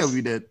like, hell yeah,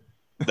 we dead.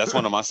 That's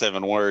one of my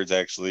 7 words,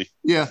 actually.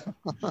 Yeah.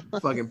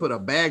 Fucking put a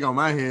bag on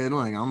my head. I'm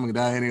like, I'm gonna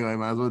die anyway.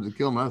 Might as well just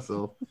kill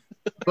myself.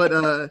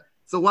 But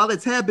so while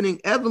it's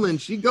happening, Evelyn,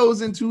 she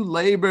goes into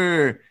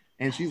labor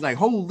and she's like,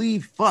 holy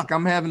fuck,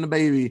 I'm having a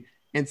baby.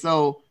 And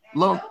so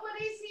nobody's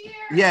here.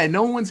 Yeah,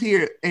 no one's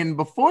here. And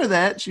before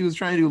that, she was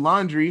trying to do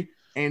laundry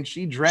and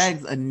she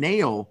drags a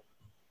nail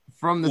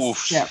from the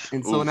step.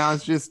 And so now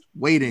it's just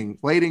waiting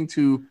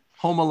to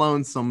Home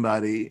Alone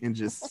somebody and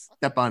just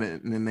step on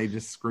it, and then they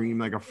just scream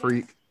like a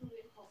freak.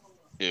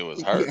 It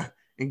was her. Yeah.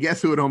 And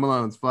guess who at Home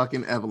Alone is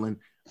fucking Evelyn.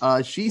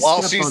 She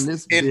steps on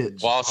this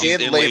bitch while she's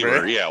in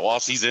labor. Yeah, while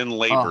she's in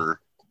labor.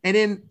 And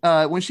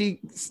then when she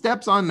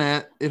steps on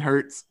that, it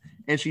hurts,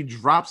 and she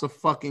drops a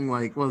fucking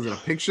what was it, a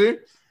picture?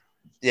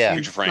 Yeah,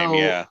 picture frame.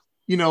 Yeah.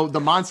 The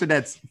monster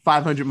that's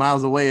 500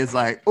 miles away is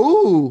like,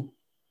 ooh,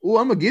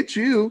 I'm gonna get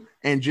you,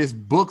 and just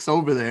books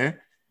over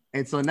there.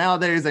 And so now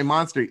there's a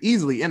monster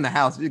easily in the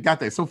house. It got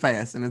there so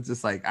fast, and it's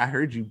just like, I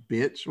heard you,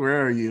 bitch.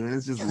 Where are you? And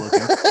it's just looking.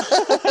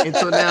 And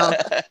so now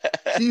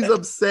she's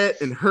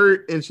upset and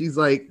hurt, and she's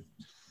like,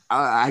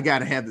 I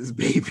gotta have this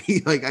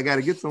baby. Like, I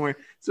gotta get somewhere.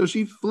 So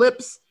she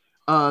flips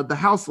the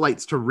house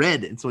lights to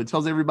red, and so it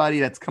tells everybody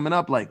that's coming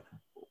up, like,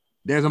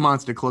 there's a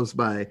monster close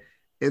by.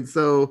 And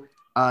so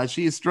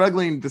she is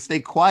struggling to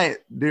stay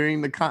quiet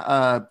during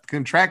the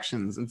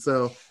contractions. And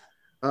so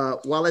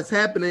while it's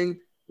happening,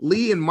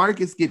 Lee and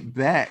Marcus get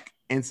back,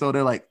 and so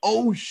they're like,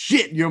 oh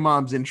shit, your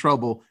mom's in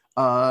trouble.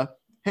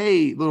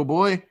 Hey, little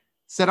boy,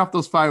 set off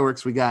those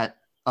fireworks we got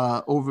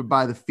over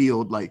by the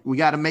field. Like, we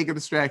got to make a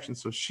distraction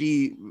so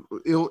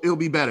it'll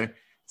be better.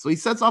 So he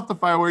sets off the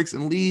fireworks,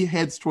 and Lee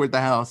heads toward the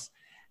house.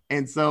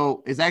 And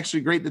so it's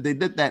actually great that they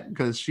did that,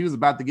 because she was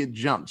about to get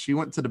jumped. She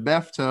went to the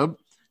bathtub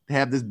to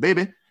have this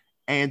baby,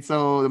 and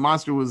so the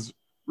monster was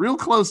real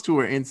close to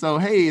her. And so,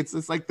 hey,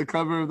 it's like the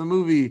cover of the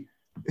movie.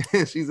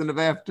 She's in the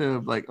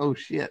bathtub, like, oh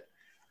shit.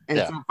 And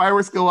so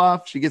fireworks go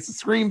off. She gets a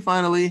scream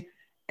finally,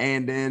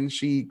 and then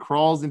she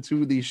crawls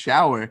into the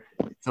shower.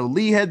 So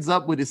Lee heads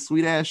up with his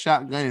sweet ass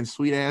shotgun and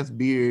sweet ass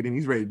beard, and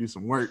he's ready to do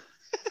some work.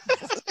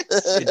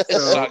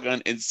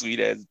 Shotgun and sweet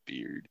ass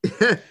beard.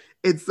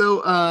 And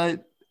so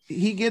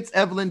he gets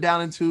Evelyn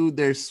down into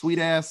their sweet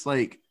ass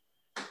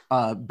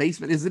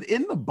basement. Is it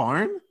in the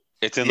barn?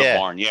 It's in the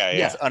barn. Yeah.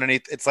 It's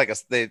underneath. It's like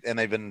they've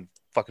been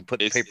fucking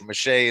putting paper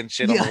mache and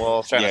shit on the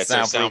walls trying to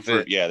soundproof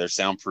it. Yeah, they're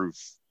soundproof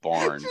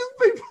barn.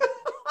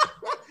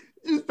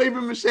 Just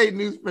paper mache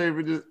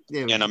newspaper,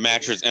 and a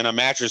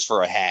mattress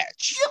for a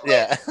hatch.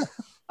 Yeah.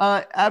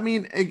 I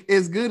mean,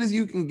 as good as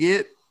you can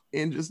get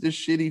in just this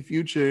shitty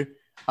future.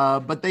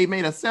 But they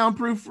made a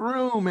soundproof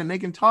room and they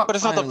can talk. But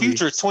it's not the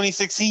future. It's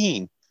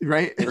 2016.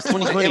 Right? It's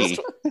 2020.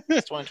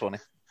 It's 2020.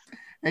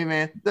 Hey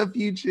man, the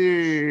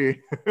future.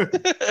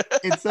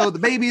 And so the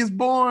baby is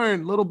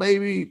born. Little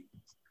baby.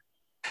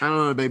 I don't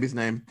know the baby's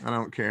name. I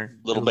don't care.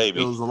 Little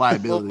baby. It was a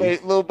liability.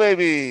 Little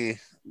baby.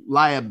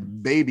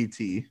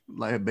 Liability.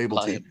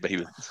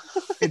 Baby.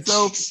 And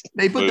so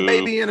they put the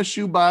baby in a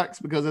shoebox,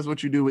 because that's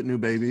what you do with new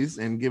babies,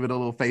 and give it a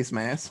little face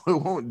mask so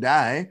it won't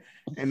die.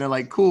 And they're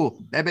like,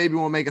 cool, that baby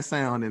won't make a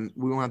sound, and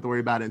we won't have to worry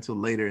about it until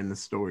later in the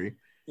story.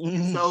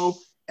 So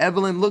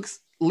Evelyn looks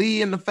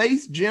Lee in the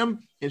face,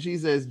 Jim, and she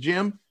says,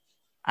 Jim,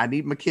 I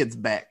need my kids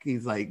back.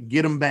 He's like,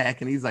 get them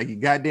back. And he's like, you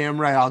goddamn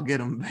right, I'll get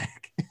them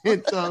back.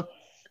 And so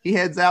he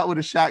heads out with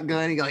a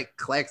shotgun. He like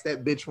clacks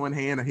that bitch one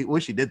hand. I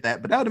wish he did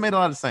that, but that would have made a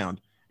lot of sound.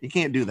 He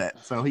can't do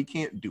that, so he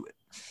can't do it.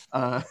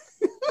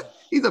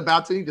 He's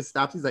about to. He just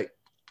stops. He's like,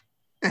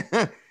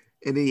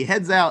 and he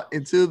heads out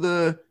into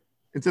the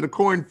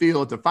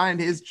cornfield to find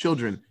his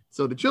children.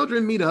 So the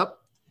children meet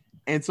up,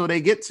 and so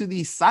they get to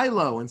the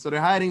silo, and so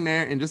they're hiding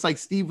there. And just like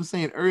Steve was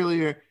saying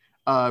earlier,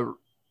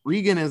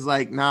 Regan is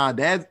like, nah,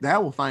 Dad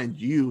will find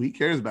you. He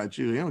cares about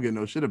you. He don't give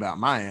no shit about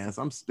my ass.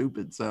 I'm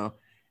stupid. So,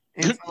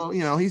 and so,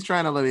 you know, he's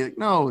trying to like,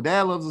 no,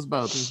 Dad loves us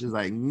both. And she's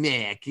like,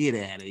 nah, get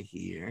out of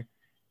here.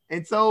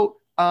 And so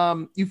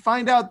you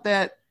find out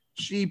that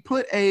she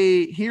put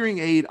a hearing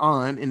aid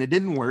on and it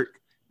didn't work,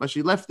 but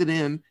she left it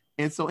in.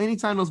 And so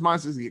anytime those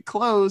monsters get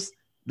close,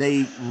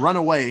 they run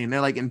away and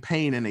they're like in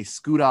pain and they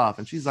scoot off.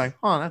 And she's like,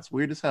 oh, that's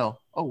weird as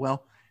hell. Oh,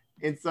 well.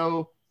 And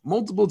so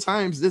multiple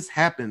times this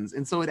happens,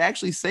 and so it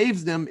actually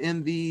saves them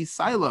in the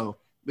silo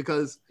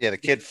because the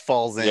kid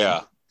falls in.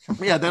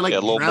 Yeah, they're like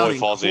little boy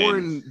falls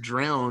in,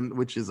 drowned,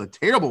 which is a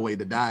terrible way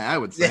to die, I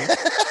would say.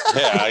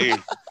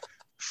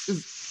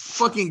 Just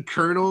fucking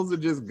kernels are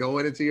just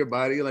going into your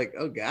body, like,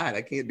 oh god,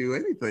 I can't do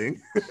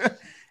anything.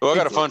 Well, I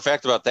got a fun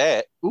fact about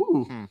that.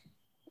 Ooh.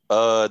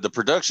 The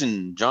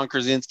production, John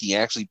Krasinski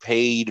actually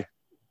paid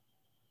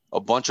a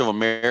bunch of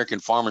American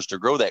farmers to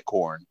grow that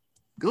corn.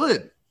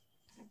 Good.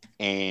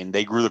 And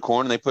they grew the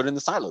corn and they put it in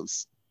the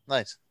silos.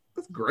 Nice.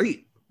 That's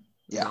great.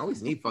 Yeah, I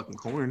always need fucking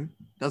corn.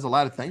 Does a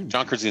lot of things.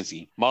 John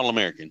Krasinski, model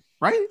American.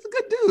 Right? He's a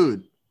good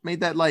dude.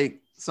 Made that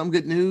like Some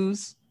Good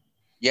News.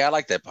 Yeah, I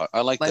like that part. I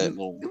like that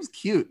little. It was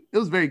cute. It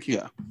was very cute.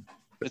 Yeah,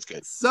 it's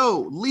good.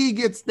 So Lee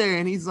gets there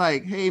and he's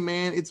like, hey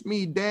man, it's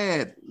me,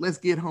 Dad. Let's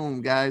get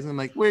home, guys. I'm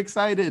like, we're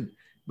excited.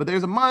 But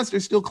there's a monster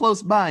still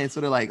close by. And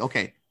so they're like,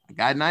 okay, I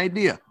got an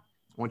idea.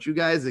 I want you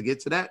guys to get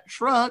to that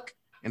truck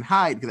and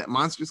hide because that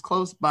monster's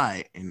close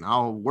by and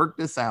I'll work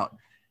this out.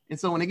 And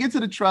so when they get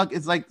to the truck,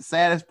 it's like the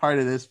saddest part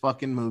of this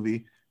fucking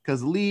movie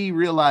because Lee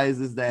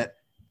realizes that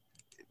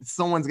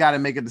someone's got to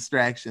make a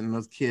distraction.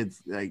 Those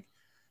kids, like,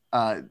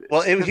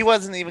 he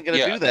wasn't even going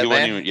to do that,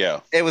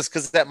 man. It was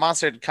because that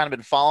monster had kind of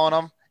been following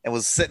him and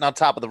was sitting on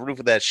top of the roof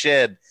of that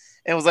shed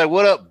and was like,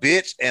 what up,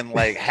 bitch? And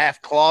like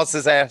claws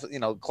his ass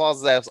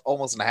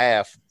almost in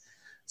half.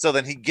 So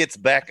then he gets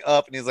back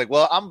up and he's like,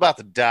 well, I'm about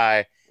to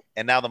die.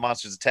 And now the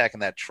monster's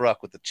attacking that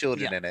truck with the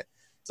children in it.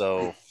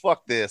 So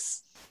fuck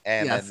this.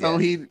 And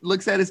he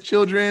looks at his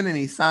children and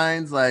he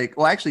signs like,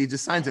 well, actually, he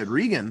just signs at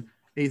Regan.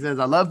 He says,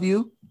 I love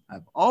you.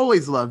 I've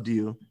always loved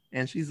you.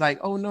 And she's like,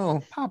 oh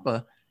no,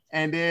 Papa.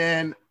 And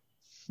then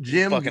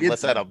Jim fucking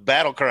lets out a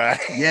battle cry.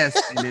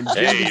 Yes. And then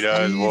Jim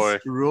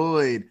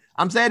destroyed.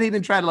 I'm sad he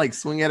didn't try to like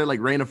swing at it like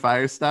Rain of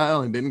Fire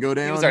style and didn't go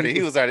down.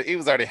 He was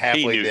already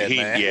halfway dead,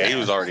 man. Yeah, he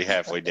was already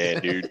halfway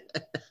dead, dude.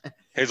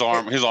 His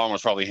arm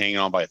was probably hanging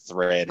on by a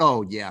thread.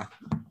 Oh yeah.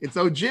 And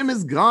so Jim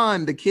is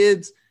gone. The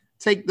kids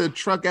take the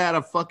truck out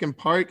of fucking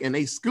park and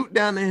they scoot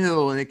down the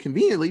hill and it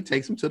conveniently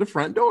takes them to the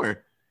front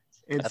door.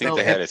 And I think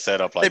they had it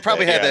set up like they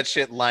probably had that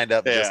shit lined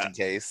up just in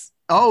case.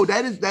 Oh,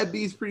 that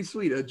bee's pretty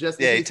sweet.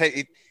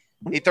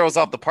 He throws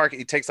off the park.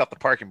 He takes off the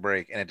parking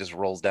brake and it just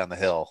rolls down the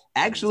hill.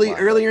 Actually,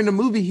 earlier in the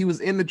movie, he was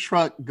in the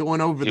truck going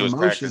over the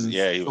motions.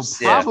 Yeah, he was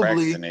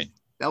probably practicing it.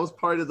 That was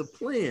part of the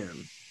plan.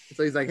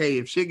 So he's like, hey,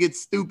 if shit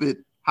gets stupid,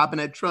 hop in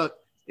that truck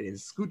and then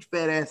scooch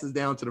fat asses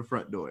down to the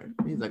front door. And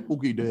he's like,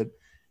 okay, Dad.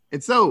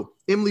 And so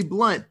Emily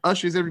Blunt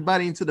ushers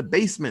everybody into the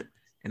basement.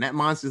 And that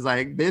monster's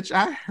like, bitch,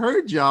 I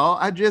heard y'all.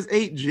 I just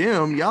ate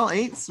Jim. Y'all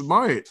ain't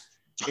smart.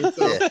 And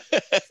so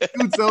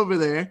scoots over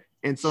there.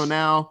 And so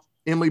now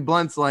Emily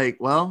Blunt's like,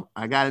 well,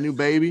 I got a new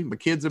baby. My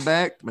kids are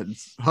back. My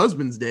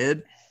husband's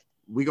dead.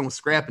 We gonna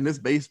scrap in this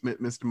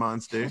basement, Mr.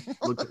 Monster.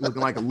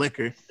 Looking like a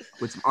liquor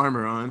with some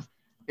armor on.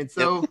 And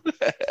so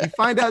you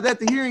find out that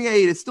the hearing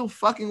aid is still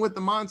fucking with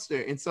the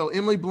monster. And so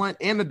Emily Blunt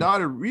and the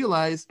daughter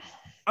realize,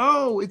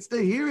 oh, it's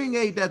the hearing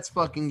aid that's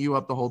fucking you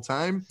up the whole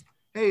time.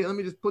 Hey, let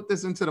me just put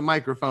this into the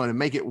microphone and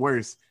make it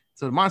worse.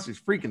 So the monster's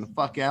freaking the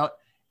fuck out.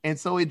 And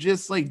so it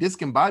just like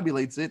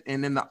discombobulates it.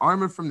 And then the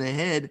armor from the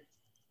head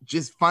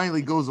just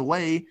finally goes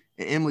away.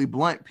 And Emily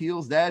Blunt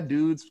peels that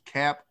dude's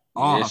cap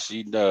off. Yes,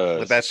 she does.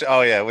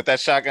 With that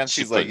shotgun,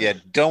 she's like, yeah,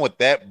 done with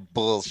that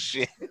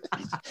bullshit.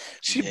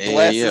 She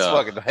blasts his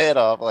fucking head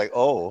off. Like,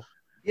 oh.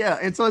 Yeah,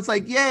 and so it's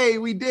like, yay,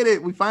 we did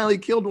it. We finally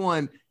killed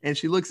one. And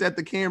she looks at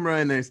the camera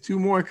and there's two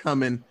more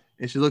coming.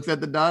 And she looks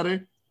at the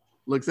daughter,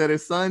 looks at her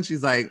son.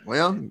 She's like,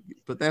 well,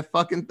 put that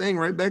fucking thing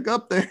right back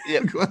up there. Yeah.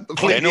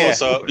 They know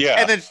what's up. Yeah.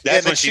 And then,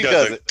 that's when she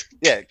does it.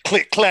 Yeah,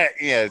 click, clack.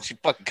 Yeah, she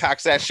fucking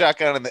cocks that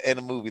shotgun in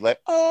the movie. Like,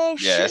 oh,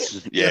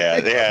 shit.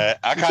 Yeah.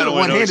 I kind of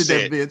went one-handed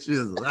that bitch. She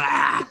was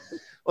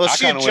Well, I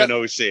kind of went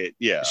no shit.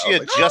 Yeah, she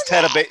had just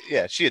had a baby.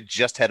 Yeah, she had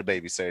just had a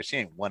baby, sir. She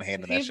ain't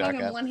one-handed that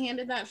shotgun. Fucking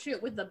one-handed that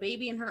shit with the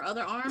baby in her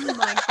other arm.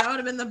 Like that would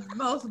have been the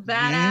most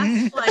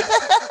badass. Like,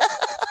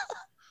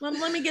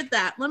 let me get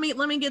that. Let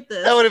me get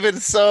this. That would have been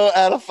so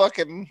out of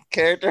fucking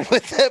character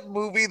with that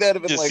movie. That'd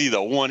have been just like, see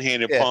the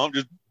one-handed pump.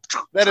 Just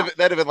that'd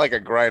have been like a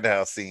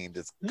Grindhouse scene.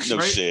 Just no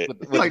shit.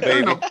 With like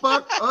turn the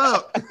fuck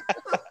up.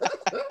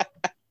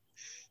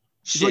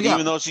 Shit,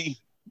 even though she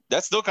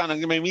that still kind of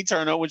made me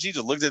turn up when she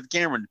just looked at the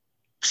camera and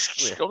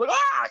I was like,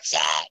 oh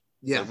shit.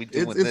 Yeah,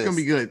 it's gonna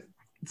be good.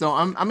 So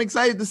I'm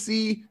excited to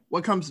see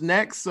what comes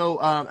next. So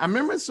I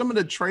remember some of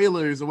the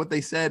trailers and what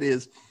they said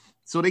is,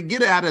 so they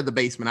get out of the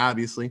basement,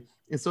 obviously,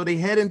 and so they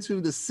head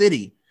into the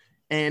city,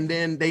 and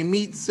then they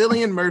meet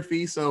Cillian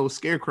Murphy, so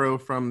Scarecrow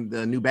from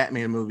the new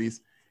Batman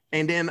movies,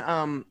 and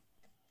then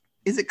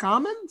is it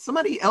Common?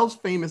 Somebody else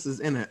famous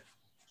is in it,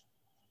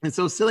 and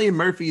so Cillian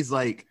Murphy's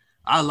like,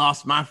 I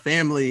lost my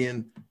family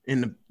in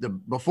the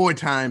before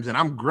times, and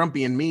I'm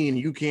grumpy and mean.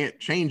 You can't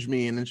change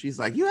me, and then she's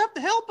like, you have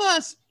to help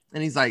us.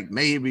 And he's like,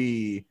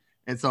 maybe.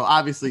 And so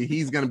obviously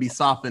he's going to be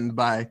softened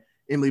by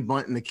Emily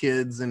Blunt and the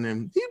kids. And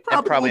then he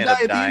probably will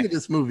die at the end of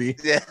this movie,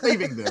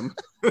 saving them.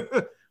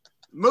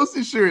 Most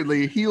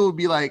assuredly, he will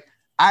be like,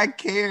 I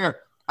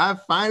care. I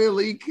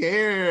finally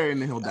care. And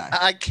then he'll die.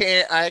 I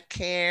care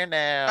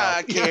now.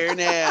 I care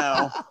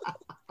now.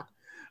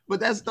 But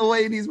that's the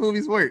way these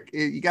movies work.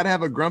 You got to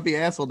have a grumpy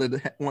asshole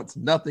that wants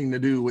nothing to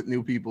do with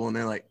new people. And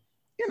they're like,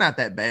 you're not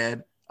that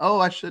bad. Oh,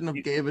 I shouldn't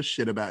have gave a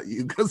shit about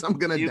you because I'm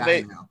going to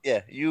die now.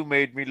 Yeah, you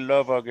made me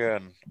love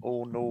again.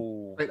 Oh,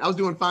 no. Right, I was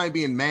doing fine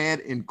being mad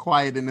and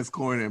quiet in this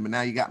corner, but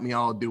now you got me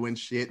all doing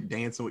shit,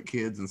 dancing with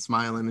kids and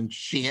smiling and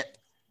shit.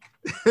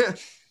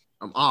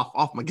 I'm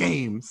off my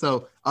game.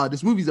 So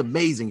this movie's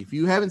amazing. If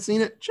you haven't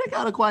seen it, check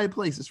out A Quiet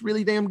Place. It's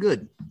really damn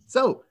good.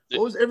 So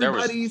what was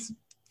everybody's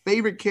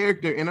favorite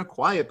character in A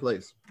Quiet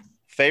Place?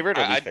 Favorite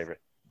or least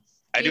favorite?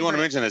 I do want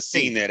to mention a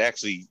scene that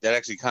actually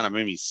kind of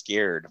made me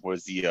scared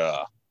was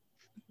the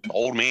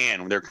old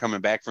man when they're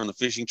coming back from the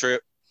fishing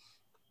trip.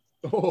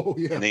 Oh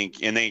yeah. And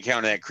they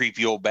encounter that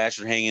creepy old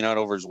bastard hanging out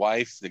over his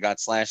wife that got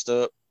slashed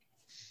up.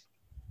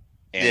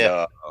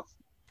 And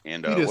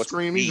he just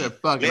screamed. He said,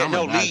 "Fuck it."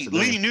 No,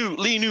 Lee knew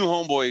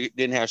homeboy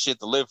didn't have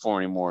shit to live for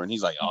anymore, and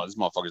he's like, "Oh, this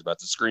motherfucker's about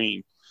to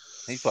scream."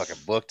 He fucking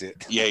booked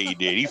it. Yeah, he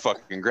did. He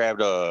fucking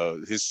grabbed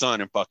his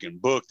son and fucking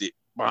booked it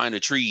behind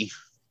a tree.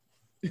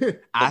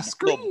 I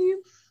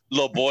screamed.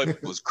 Little boy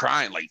was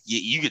crying, like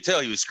you could tell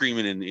he was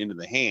screaming into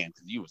the hand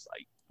because he was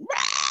like,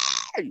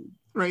 Rah!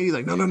 Right? He's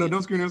like, no,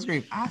 don't scream.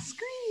 I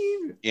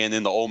scream. And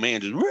then the old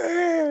man just,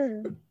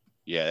 Rah!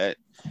 Yeah,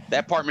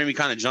 that part made me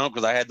kind of jump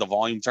because I had the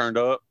volume turned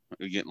up,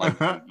 getting like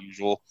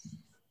usual.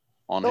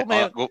 On old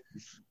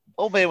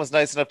man was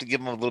nice enough to give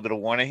him a little bit of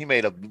warning. He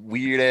made a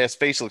weird ass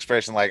facial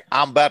expression, like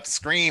I'm about to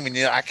scream and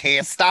I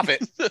can't stop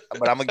it,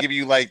 but I'm gonna give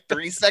you like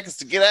 3 seconds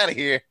to get out of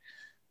here.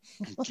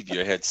 Give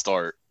you a head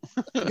start.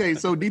 Okay,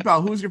 so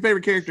Deepak, who's your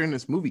favorite character in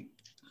this movie?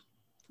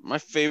 My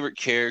favorite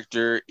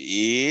character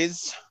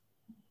is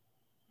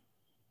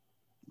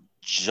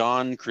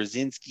John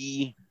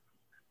Krasinski,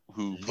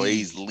 who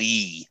plays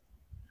Lee.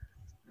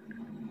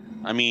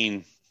 I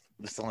mean,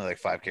 there's only like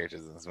 5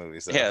 characters in this movie.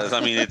 So. Yeah,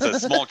 I mean, it's a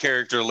small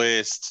character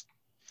list.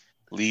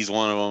 Lee's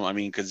one of them. I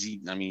mean, because he's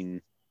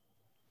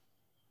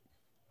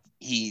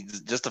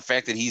just the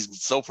fact that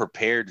he's so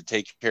prepared to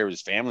take care of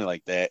his family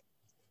like that.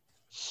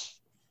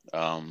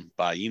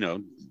 By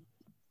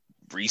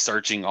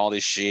researching all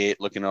this shit,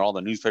 looking at all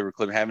the newspaper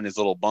clips, having his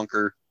little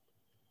bunker.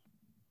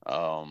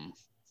 Kind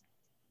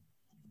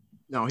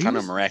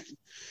of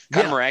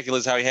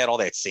miraculous how he had all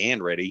that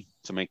sand ready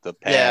to make the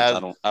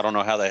pads. Yeah. I don't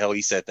know how the hell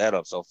he set that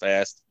up so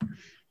fast.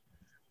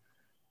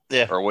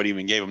 Yeah, or what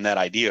even gave him that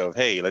idea of,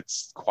 hey,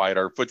 let's quiet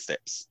our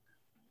footsteps.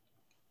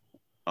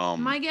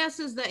 My guess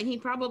is that he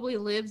probably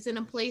lives in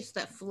a place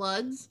that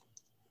floods.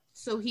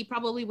 So he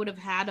probably would have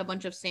had a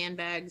bunch of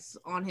sandbags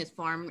on his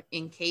farm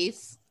in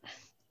case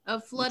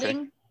of flooding.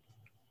 Okay.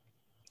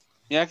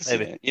 Yeah, I can see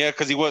that. Yeah,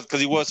 because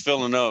he was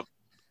filling up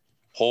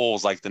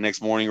holes like the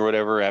next morning or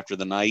whatever after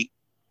the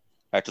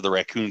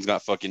raccoons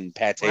got fucking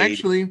pateed. Well,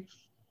 actually,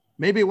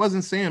 maybe it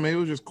wasn't sand. Maybe it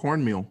was just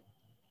cornmeal.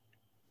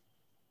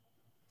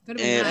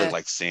 It looked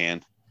like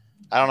sand.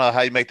 I don't know how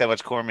you make that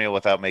much cornmeal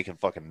without making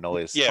fucking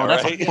noise. Yeah,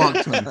 that's a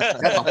fuck ton.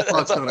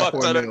 That's a fuck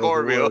ton of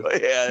cornmeal.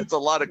 Yeah, it's a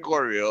lot of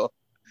cornmeal.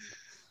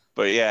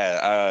 But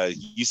yeah,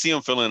 you see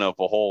him filling up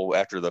a hole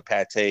after the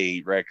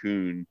pate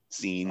raccoon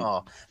scene.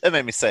 Oh, that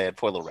made me sad.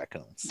 Poor little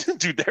raccoons.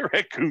 Dude, that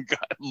raccoon got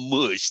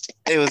mushed.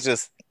 It was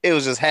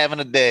just having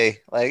a day.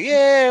 Like,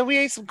 yeah, we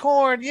ate some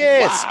corn.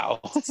 Yeah, wow,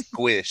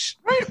 squish.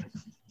 Right.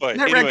 But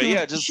that anyway, raccoon,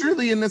 yeah, just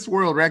surely in this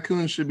world,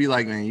 raccoons should be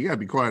like, man, you gotta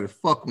be quiet as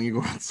fuck when you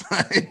go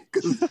outside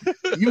because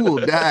you will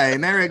die.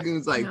 And that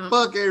raccoon's like,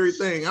 fuck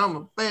everything. I'm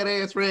a fat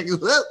ass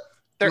raccoon.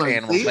 They're like,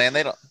 animals, man.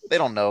 They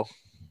don't know.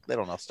 They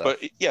don't know stuff. But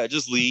yeah,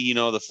 just Lee,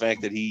 the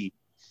fact that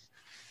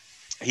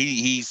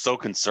he's so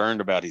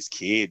concerned about his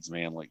kids,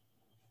 man. Like,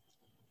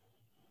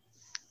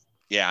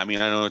 yeah, I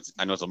mean, I know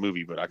it's a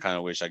movie, but I kind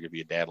of wish I could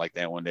be a dad like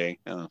that one day.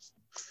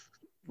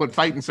 But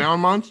fighting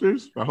sound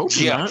monsters? I hope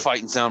you're not.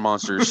 Fighting sound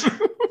monsters.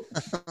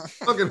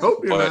 Fucking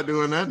hope you're not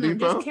doing that, Deepo.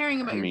 Just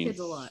caring about your kids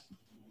a lot.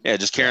 Yeah,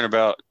 just caring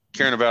about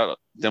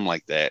them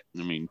like that.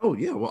 I mean, oh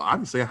yeah, well,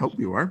 obviously, I hope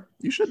you are.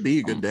 You should be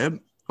a good dad.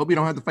 Hope you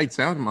don't have to fight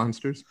sound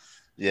monsters.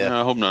 Yeah,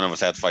 I hope none of us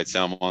have to fight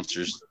sound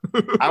monsters.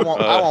 I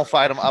won't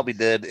fight them. I'll be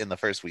dead in the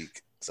first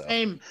week. So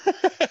Same.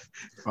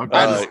 I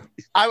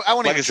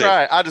won't even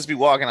try. I'll just be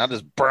walking. I'll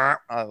just burn.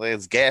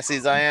 As gassy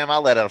as I am,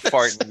 I'll let out a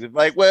fart and be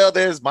like, well,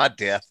 there's my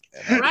death.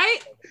 Right?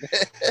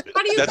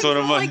 How do you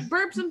control like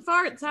burps and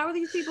farts? How are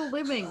these people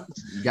living?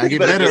 You gotta get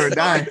better or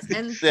die.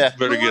 And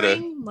better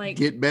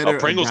get better. A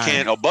Pringles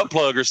can, a butt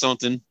plug or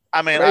something.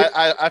 I mean, right?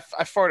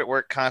 I fart at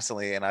work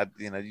constantly, and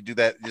you do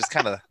that. You just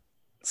kind of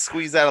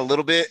squeeze out a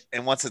little bit,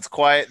 and once it's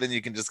quiet, then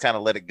you can just kind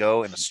of let it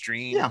go in a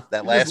stream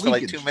that lasts for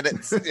like 2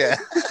 minutes. Yeah.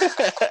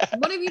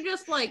 What if you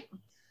just like?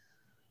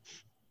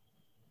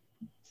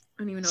 I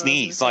don't even know.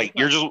 Sneeze, like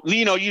you're just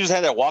you just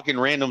had that walking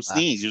random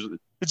sneeze.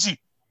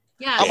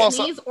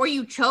 Sneeze, or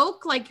you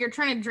choke, like you're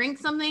trying to drink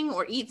something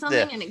or eat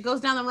something, and it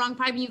goes down the wrong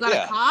pipe, and you got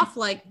to cough.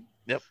 Like,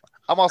 yep.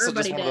 I'm also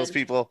just one of those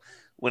people.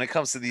 When it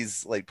comes to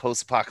these like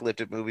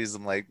post-apocalyptic movies,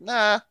 I'm like,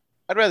 nah.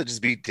 I'd rather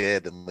just be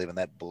dead than live in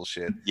that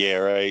bullshit. Yeah,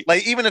 right.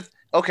 Like even if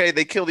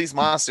they kill these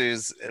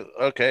monsters,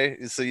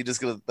 okay, so you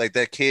just gonna like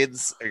that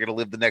kids are gonna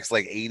live the next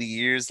like 80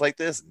 years like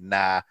this?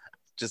 Nah,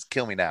 just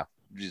kill me now.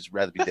 I'd just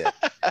rather be dead.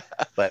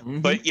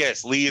 But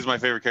yes, Lee is my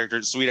favorite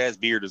character. Sweet ass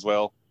beard as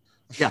well.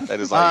 Yeah, that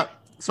is like.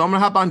 So I'm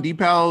gonna hop on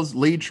Deepal's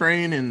Lee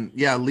train, and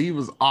Lee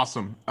was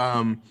awesome.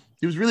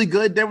 He was really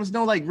good. There was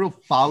no like real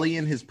folly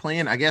in his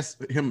plan. I guess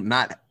him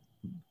not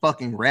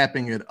fucking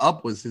wrapping it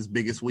up was his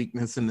biggest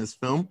weakness in this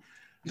film.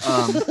 Seeing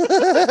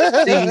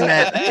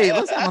that, hey,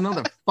 let's have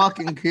another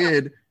fucking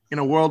kid in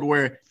a world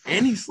where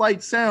any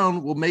slight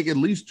sound will make at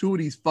least two of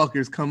these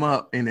fuckers come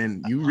up, and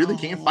then you really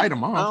can't fight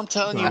them off. I'm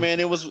telling you, man,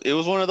 it was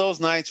one of those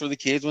nights where the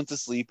kids went to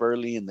sleep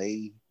early, and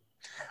they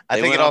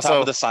think went it on also top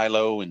of the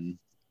silo, and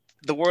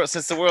the world,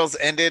 since the world's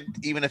ended,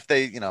 even if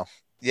they, they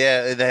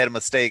had a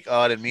mistake. Oh,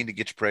 I didn't mean to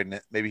get you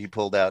pregnant. Maybe he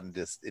pulled out and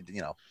just,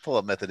 pull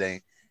up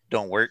methadone,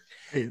 don't work,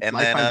 hey, and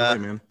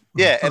then.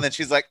 Yeah, and then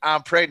she's like,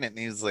 I'm pregnant. And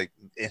he was like,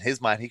 in his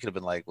mind, he could have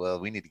been like, well,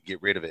 we need to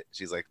get rid of it.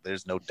 She's like,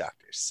 there's no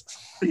doctors.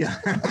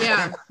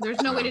 Yeah,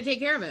 there's no way to take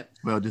care of it.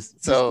 Well,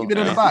 just keep it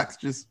in a box.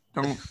 Just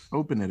don't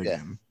open it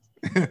again.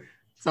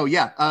 So,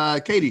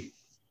 Katie.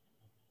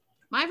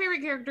 My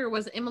favorite character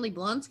was Emily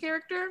Blunt's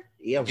character.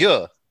 Yeah.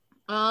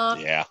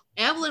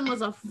 Evelyn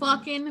was a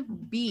fucking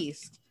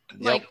beast.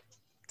 Like,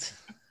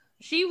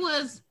 she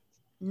was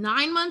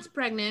 9 months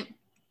pregnant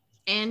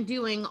and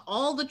doing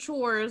all the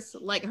chores.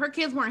 Like, her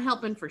kids weren't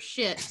helping for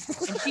shit,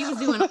 and she was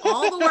doing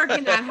all the work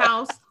in that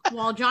house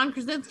while John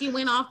Krasinski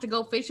went off to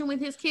go fishing with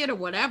his kid or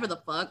whatever the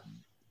fuck.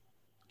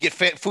 Get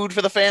food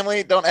for the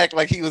family. Don't act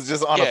like he was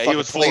just on a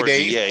fucking play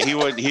date. Yeah, he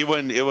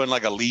wouldn't. It wasn't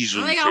like a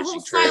leisure. They got a whole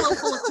silo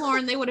full of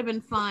corn. They would have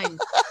been fine.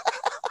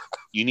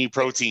 You need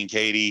protein,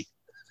 Katie.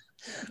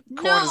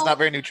 Corn is not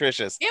very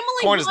nutritious.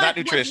 Corn is not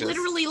nutritious.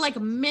 Literally like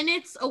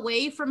minutes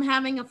away from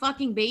having a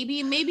fucking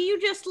baby. Maybe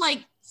you just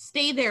like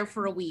stay there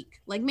for a week.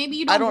 Like maybe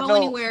you don't go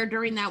anywhere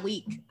during that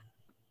week.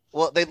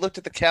 Well, they looked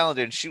at the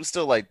calendar and she was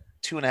still like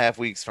 2.5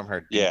 weeks from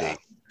her due date.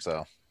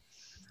 So,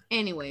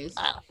 anyways,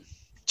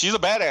 she's a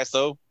badass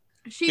though.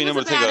 She was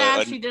a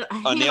badass. She did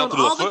a nail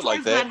through the foot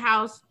like that.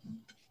 House.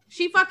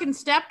 She fucking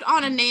stepped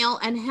on a nail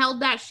and held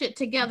that shit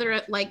together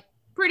at like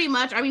pretty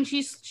much. I mean,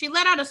 she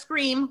let out a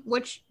scream,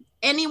 which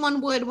anyone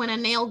would when a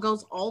nail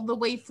goes all the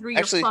way through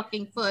your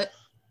fucking foot.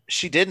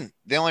 She didn't.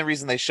 The only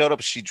reason they showed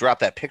up, she dropped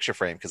that picture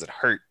frame because it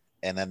hurt,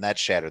 and then that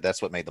shattered.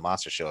 That's what made the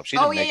monster show up.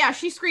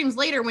 She screams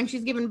later when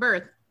she's giving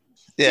birth.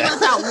 Yeah. She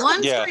lets out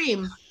one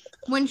scream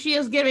when she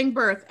is giving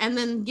birth, and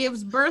then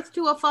gives birth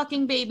to a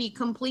fucking baby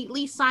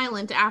completely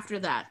silent after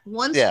that.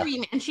 One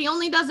scream, and she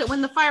only does it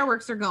when the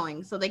fireworks are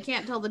going, so they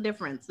can't tell the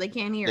difference. They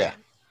can't hear it.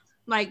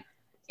 Like,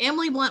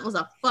 Emily Blunt was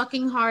a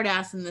fucking hard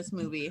ass in this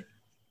movie.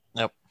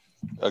 Yep.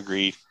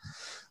 Agreed.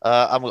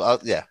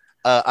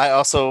 I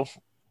also,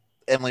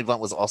 Emily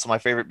Blunt was also my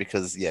favorite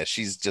because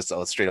she's just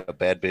a straight up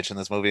bad bitch in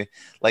this movie.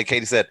 Like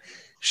Katie said,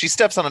 she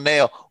steps on a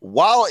nail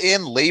while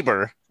in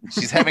labor.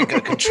 She's having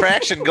a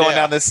contraction going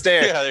down the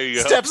stairs. Yeah, there you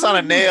go. Steps on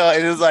a nail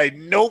and is like,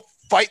 nope,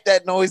 fight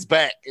that noise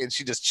back. And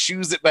she just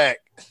chews it back.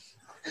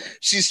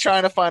 She's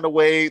trying to find a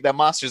way. That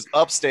monster's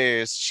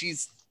upstairs.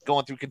 She's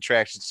going through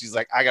contractions. She's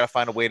like, I got to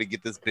find a way to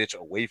get this bitch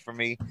away from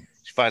me.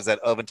 She finds that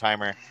oven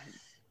timer.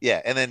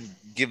 Yeah, and then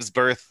gives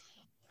birth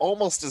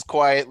almost as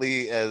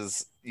quietly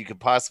as you could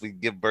possibly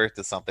give birth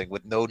to something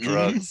with no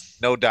drugs,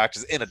 no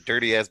doctors, in a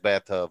dirty ass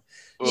bathtub.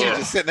 She's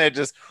just sitting there,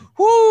 just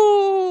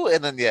whoo,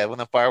 and then when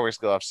the fireworks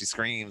go off, she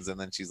screams, and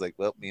then she's like,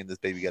 "Well, me and this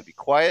baby gotta be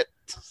quiet."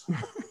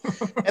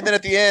 And then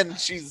at the end,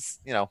 she's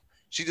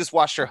she just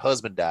watched her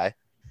husband die,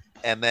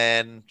 and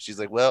then she's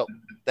like, "Well,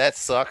 that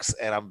sucks,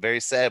 and I'm very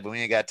sad, but we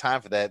ain't got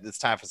time for that. It's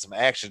time for some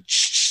action."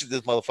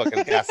 This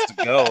motherfucker has to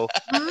go.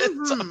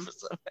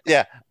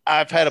 Yeah,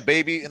 I've had a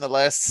baby in the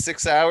last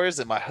 6 hours,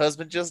 and my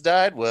husband just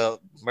died. Well,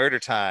 murder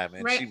time.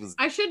 And she was.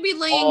 I should be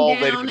laying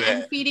down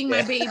and feeding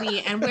my baby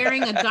and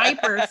wearing a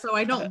diaper so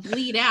I don't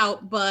bleed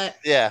out. But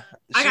I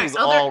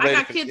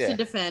got kids to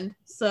defend.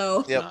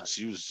 So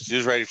she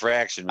was ready for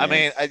action. Man.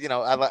 I mean,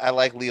 I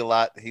like Lee a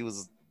lot. He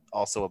was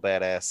also a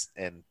badass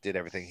and did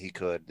everything he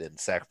could and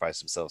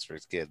sacrificed himself for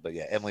his kid. But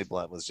Emily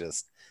Blunt was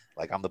just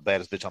like, I'm the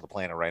baddest bitch on the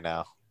planet right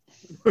now.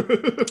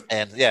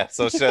 And yeah,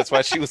 so that's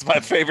why she was my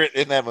favorite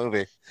in that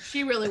movie.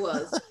 She really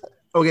was.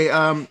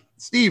 Okay,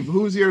 Steve,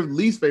 who's your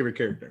least favorite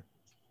character?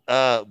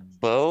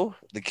 Bo,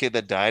 the kid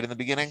that died in the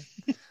beginning.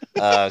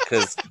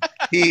 Because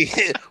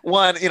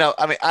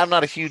I'm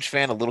not a huge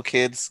fan of little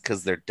kids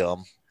because they're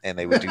dumb and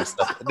they would do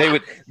stuff.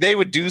 They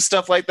would do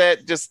stuff like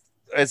that. Just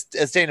as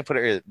Dana put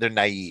it, they're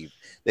naive.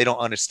 They don't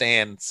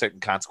understand certain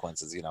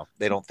consequences.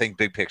 They don't think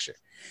big picture.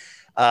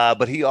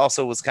 But he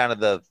also was kind of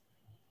the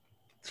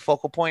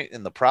focal point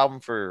and the problem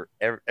for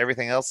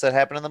everything else that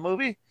happened in the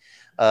movie.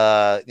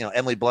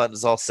 Emily Blunt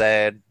is all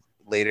sad.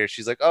 Later,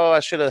 she's like, "Oh, I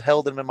should have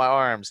held him in my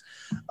arms."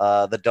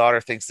 The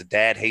daughter thinks the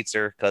dad hates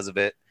her because of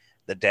it.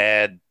 The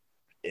dad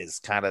is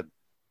kind of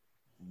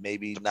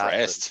maybe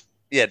depressed.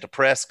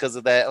 Depressed because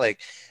of that.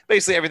 Like,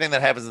 basically everything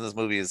that happens in this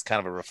movie is kind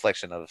of a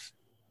reflection of,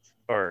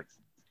 or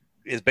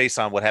is based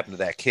on what happened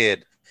to that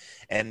kid.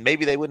 And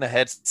maybe they wouldn't have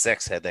had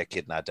sex had that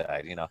kid not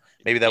died.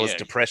 Maybe that was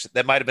depression.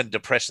 That might have been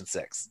depression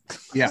sex.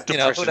 Yeah,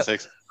 depression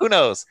sex. Who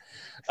knows?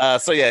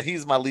 So yeah,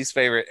 he's my least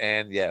favorite,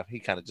 and yeah, he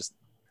kind of just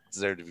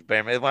deserved to be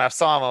buried. When I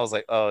saw him, I was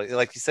like, oh,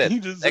 like you said,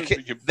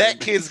 that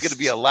kid's gonna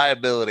be a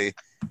liability,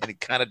 and he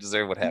kind of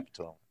deserved what happened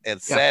to him.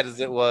 And sad as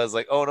it was,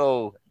 like, oh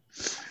no,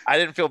 I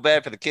didn't feel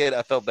bad for the kid.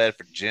 I felt bad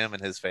for Jim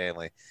and his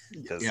family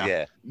because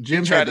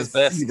Jim tried his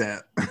best. See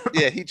that.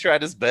 Yeah, he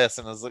tried his best,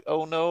 and I was like,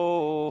 oh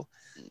no.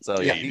 So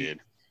yeah, he did.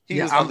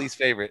 He was my least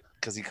favorite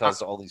because he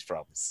caused all these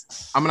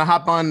problems. I'm gonna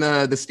hop on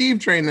the Steve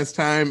train this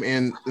time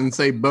and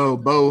say Bo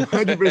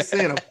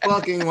 100% a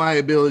fucking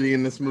liability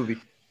in this movie.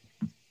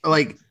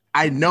 Like,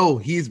 I know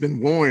he's been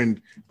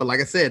warned, but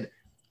like I said,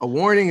 a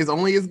warning is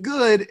only as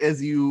good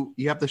as you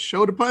have to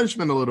show the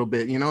punishment a little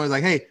bit. It's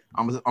like, hey,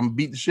 I'm gonna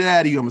beat the shit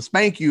out of you. I'm gonna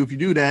spank you if you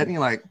do that. And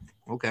you're like,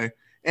 okay.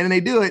 And then they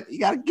do it. You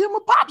gotta give them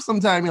a pop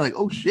sometime. You're like,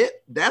 oh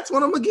shit, that's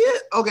what I'm gonna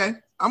get. Okay,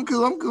 I'm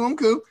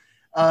cool.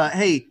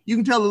 Hey, you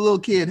can tell the little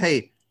kid,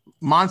 hey,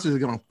 monsters are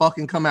gonna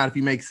fucking come out if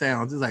you make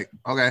sounds. It's like,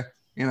 okay,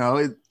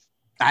 I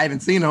haven't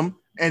seen them.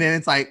 And then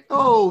it's like,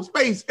 oh,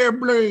 space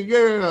airplane,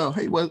 yeah.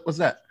 Hey, what's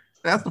that?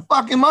 That's the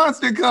fucking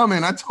monster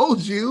coming. I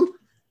told you.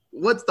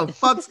 What's the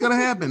fuck's gonna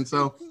happen?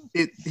 So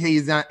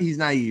he's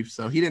naive,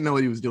 so he didn't know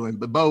what he was doing.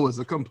 But Bo was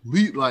a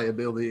complete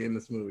liability in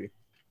this movie.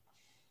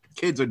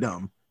 Kids are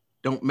dumb.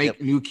 Don't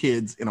make new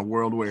kids in a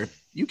world where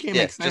you can't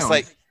make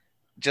sounds.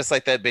 Just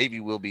like that baby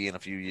will be in a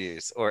few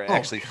years, or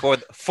actually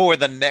for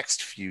the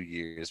next few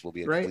years will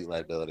be a complete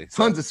liability.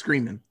 So. Tons of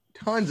screaming.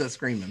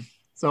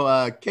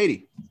 So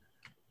Katie.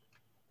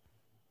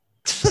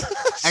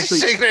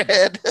 Actually, shake her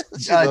head.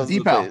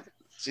 Deepak.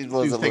 She's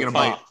taking a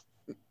bite.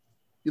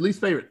 Your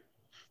least favorite?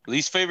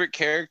 Least favorite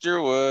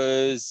character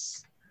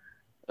was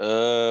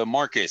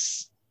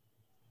Marcus.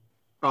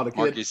 Oh, the kid.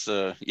 Marcus,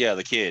 the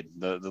kid,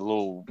 the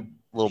little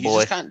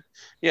boy. The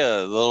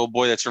little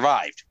boy that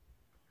survived.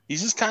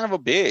 He's just kind of a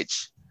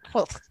bitch.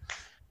 Well,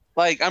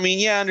 like, I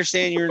mean, I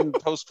understand you're in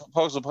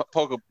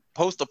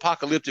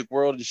post-apocalyptic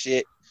world and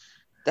shit.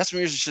 That's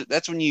when you should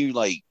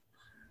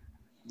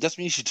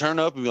turn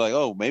up and be like,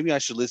 oh, maybe I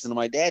should listen to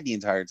my dad the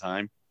entire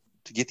time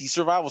to get these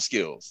survival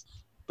skills.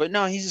 But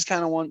no, he's just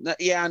kind of one.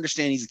 Yeah, I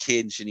understand he's a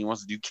kid and shit. And he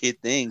wants to do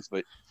kid things,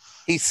 but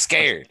he's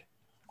scared.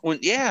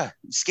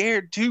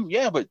 Scared too.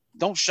 Yeah, but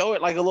don't show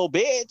it like a little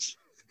bitch.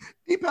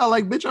 He felt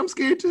like, bitch, I'm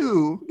scared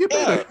too. Get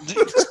better.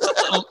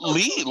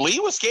 Lee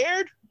was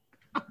scared.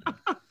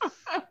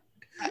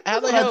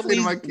 How the hell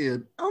Lee? My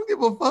kid, I don't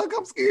give a fuck.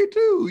 I'm scared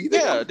too.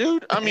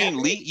 Dude. I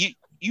mean, Lee,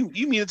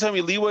 you mean to tell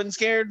me Lee wasn't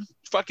scared?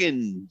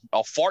 Fucking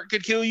a fart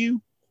could kill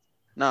you.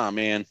 Nah,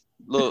 man,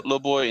 little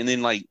boy, and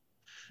then like.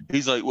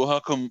 He's like, well,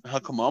 how come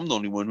I'm the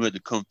only one who had to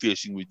come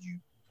fishing with you?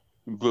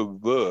 Blah,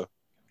 blah,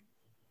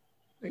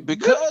 blah.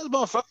 Because,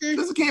 motherfucker.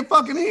 This can't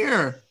fucking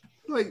hear.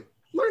 Like,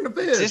 learn to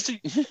fish.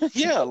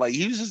 Like,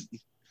 he was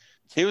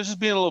just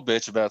being a little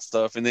bitch about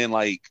stuff. And then,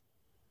 like,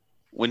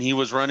 when he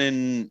was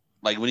running,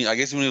 like, when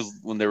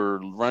they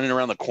were running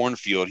around the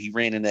cornfield, he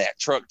ran into that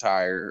truck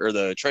tire or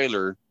the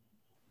trailer.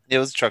 It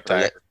was a truck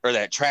tire. Or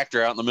that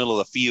tractor out in the middle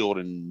of the field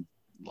and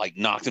like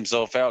knocked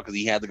himself out because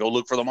he had to go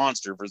look for the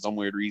monster for some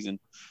weird reason.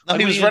 No,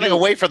 he was running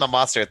away from the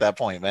monster at that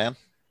point, man.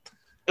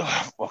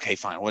 Okay,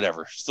 fine,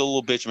 whatever. Still a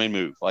little bitch made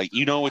move. Like,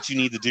 you know what you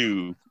need to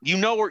do. You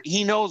know where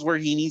he knows where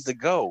he needs to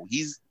go.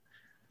 He's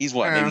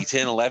what, maybe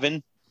 10,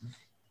 11?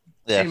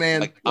 Yeah, hey,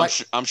 man.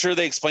 I'm sure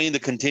they explained the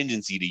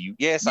contingency to you.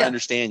 Yes, I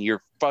understand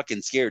you're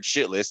fucking scared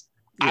shitless.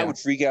 Yeah. I would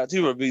freak out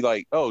too. I'd be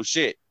like, oh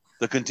shit.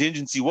 The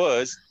contingency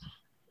was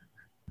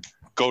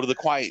go to the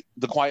quiet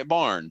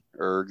barn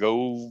or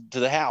go to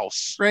the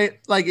house. Right.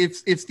 Like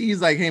if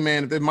Steve's like, hey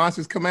man, if the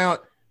monsters come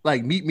out,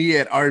 like meet me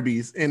at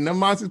Arby's and the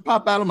monsters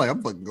pop out, I'm like,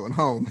 I'm fucking going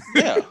home.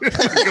 Yeah. I ain't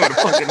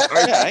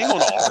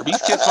going to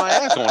Arby's. Kiss my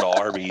ass going to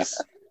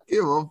Arby's.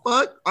 Give a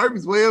fuck.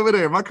 Arby's way over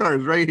there. My car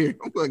is right here.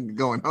 I'm fucking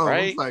going home.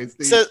 Right? I'm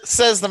sorry,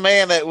 says the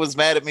man that was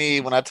mad at me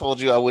when I told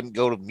you I wouldn't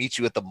go to meet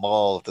you at the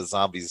mall if the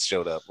zombies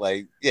showed up.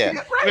 Like, yeah.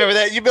 Right. Remember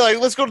that? You'd be like,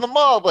 let's go to the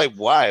mall. I'm like,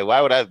 why?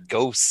 Why would I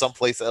go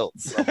someplace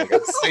else? I'm like,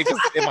 I'm safe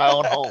in my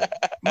own home.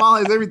 Mall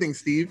has everything,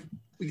 Steve.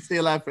 We can stay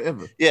alive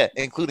forever. Yeah,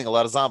 including a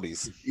lot of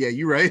zombies. Yeah,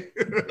 you're right.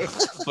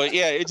 But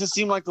yeah, it just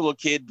seemed like the little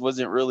kid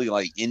wasn't really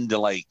like into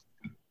like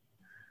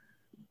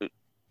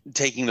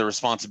taking the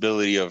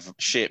responsibility of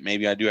shit.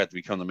 Maybe I do have to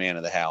become the man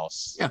of the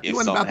house. Yeah, he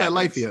wasn't about that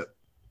life yet.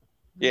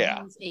 Yeah,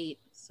 I was 8,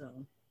 so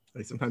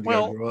like sometimes you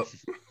gotta grow up.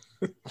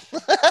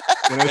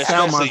 When there's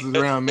sound monsters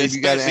around, maybe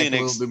you gotta act a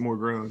little bit more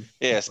grown.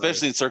 Yeah,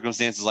 especially in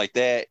circumstances like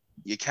that,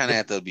 you kind of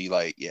have to be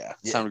like,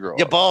 it's time to grow up.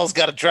 Your balls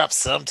got to drop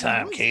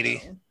sometime,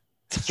 Katie.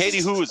 Katie,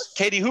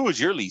 who was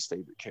your least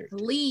favorite character?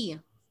 Lee.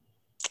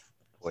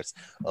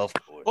 Of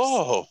course.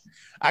 Oh,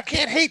 I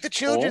can't hate the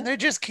children. They're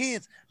just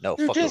kids. No,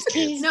 fuck those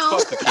kids. No,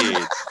 fuck the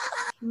kids.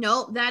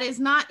 No, that is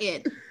not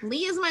it.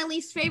 Lee is my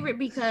least favorite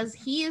because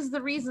he is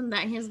the reason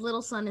that his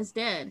little son is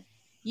dead.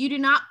 You do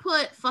not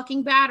put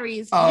fucking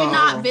batteries. You do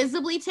not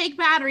visibly take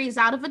batteries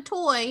out of a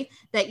toy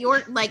that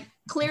you're like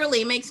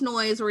clearly makes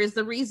noise or is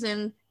the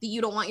reason that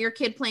you don't want your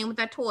kid playing with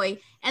that toy,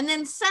 and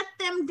then set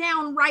them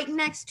down right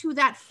next to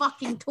that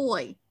fucking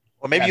toy.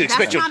 Or maybe you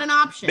expect that's not an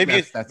option. Maybe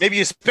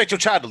you expect your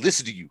child to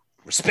listen to you,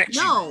 respect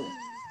you. No,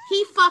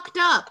 he fucked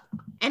up,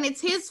 and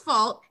it's his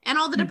fault. And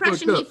all the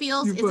depression he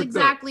feels is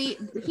exactly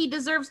he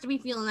deserves to be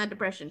feeling that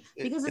depression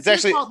because it's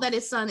his fault that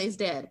his son is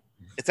dead.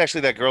 It's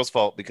actually that girl's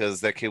fault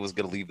because that kid was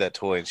gonna leave that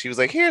toy, and she was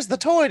like, "Here's the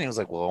toy," and he was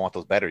like, "Well, I want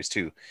those batteries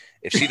too."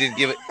 If she didn't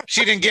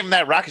give him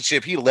that rocket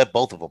ship, he'd have left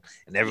both of them,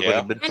 and everybody would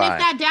have been fine.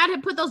 And if that dad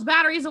had put those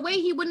batteries away,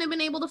 he wouldn't have been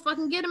able to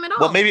fucking get him at all.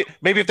 Well, maybe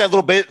if that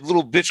little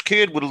bitch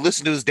kid would have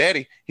listened to his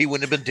daddy, he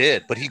wouldn't have been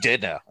dead, but he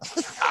dead now.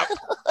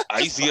 I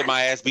used to get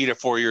my ass beat at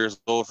 4 years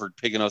old for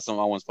picking up something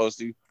I wasn't supposed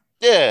to.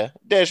 Yeah,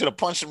 dad should have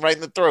punched him right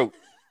in the throat.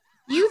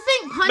 You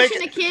think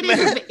punching a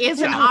kid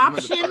is an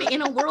option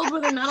in a world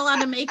where they're not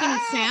allowed to make any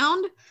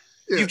sound?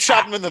 You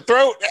chop him in the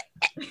throat.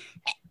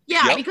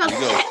 Yeah, because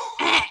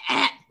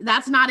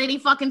that's not any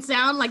fucking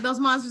sound. Like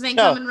those monsters ain't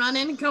coming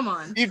running. Come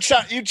on. You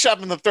chop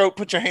him in the throat.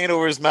 Put your hand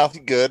over his mouth.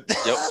 You good?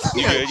 Yep.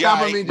 You good?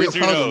 Chop him in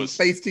your nose,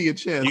 face to your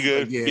chest. You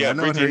good? Like, yeah.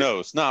 Breathe through your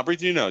nose. Nah, breathe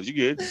through your nose. You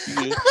good? You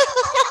good?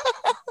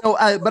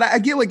 No, but I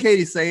get what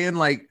Katie's saying.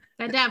 Like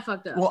that dad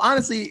fucked up. Well,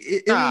 honestly,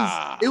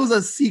 it was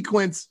a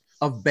sequence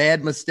of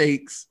bad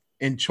mistakes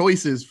and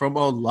choices from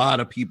a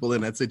lot of people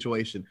in that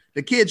situation.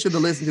 The kid should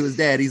have listened to his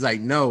dad. He's like,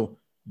 no.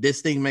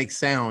 This thing makes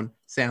sound.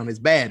 Sound is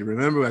bad.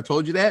 Remember, I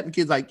told you that? And the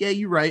kid's like, yeah,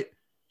 you're right.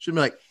 Should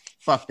be like,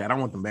 fuck that. I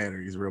want them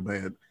batteries real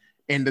bad.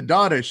 And the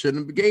daughter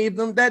shouldn't have gave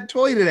them that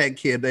toy to that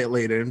kid that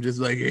later. And just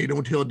like, hey,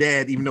 don't tell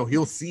dad, even though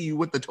he'll see you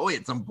with the toy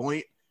at some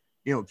point.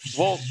 You know.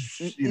 Well,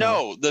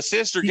 no, the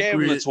sister gave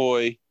him the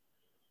toy.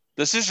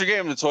 The sister gave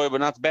him the toy, but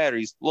not the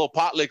batteries. Little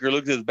pot licker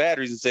looked at the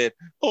batteries and said,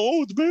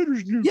 oh, the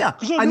batteries. Yeah,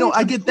 I know.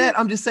 I get that.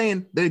 I'm just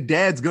saying the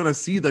dad's going to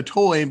see the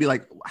toy and be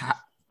like,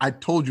 I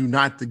told you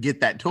not to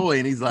get that toy.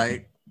 And he's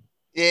like,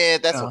 yeah,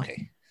 that's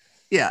okay.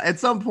 Yeah, at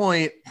some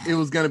point it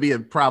was going to be a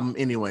problem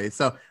anyway.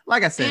 So,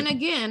 like I said, and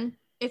again,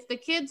 if the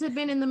kids had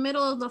been in the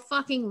middle of the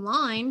fucking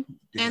line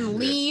and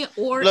Lee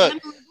or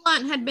Emily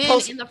Blunt had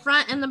been in the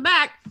front and the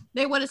back,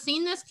 they would have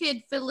seen this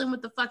kid fiddling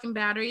with the fucking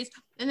batteries,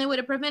 and they would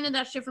have prevented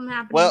that shit from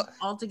happening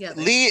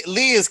altogether. Lee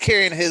is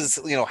carrying his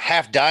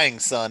half dying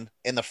son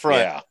in the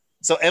front,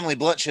 so Emily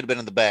Blunt should have been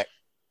in the back,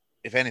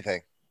 if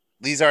anything.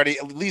 Lee's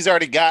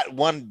already got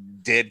one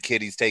dead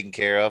kid he's taking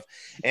care of,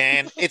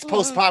 and it's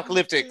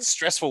post-apocalyptic,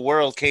 stressful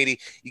world, Katie.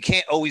 You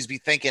can't always be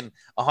thinking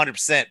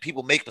 100%.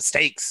 People make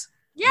mistakes.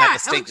 Yeah,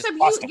 except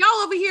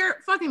y'all over here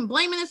fucking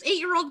blaming this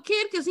 8-year-old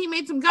kid because he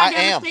made some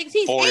goddamn mistakes.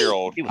 He's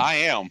 4-year-old. I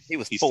am. He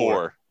was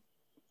 4.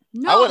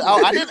 No,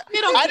 I didn't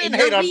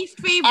hate on.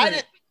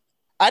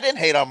 I didn't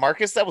hate on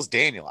Marcus. That was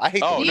Daniel. I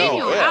hate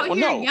Daniel out here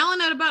yelling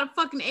at about a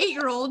fucking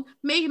 8-year-old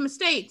making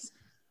mistakes.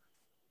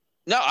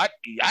 No, I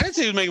didn't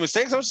say he was making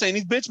mistakes. I was saying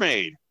he's bitch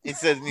made. He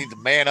said he needs to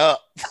man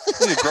up.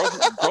 He needs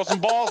to grow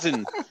some balls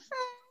and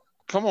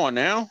come on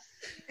now.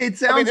 It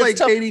sounds like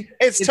tough. Katie.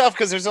 It's tough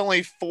because there's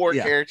only 4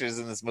 characters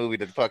in this movie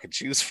to fucking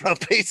choose from,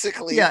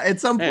 basically. Yeah, at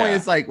some point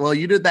it's like, well,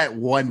 you did that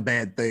one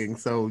bad thing,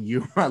 so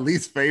you're my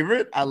least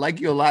favorite. I like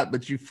you a lot,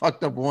 but you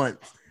fucked up once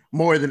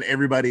more than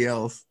everybody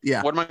else.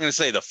 Yeah. What am I going to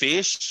say? The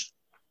fish?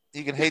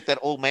 You can hate that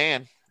old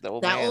man.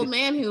 Old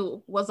man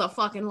who was a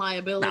fucking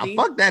liability.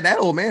 Nah, fuck that. That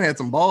old man had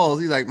some balls.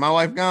 He's like, my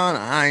wife gone.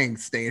 I ain't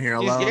staying here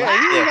alone.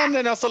 Yeah, you ain't got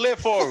nothing else to live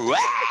for.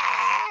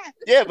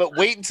 Yeah, but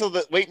wait until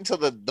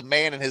the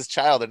man and his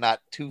child are not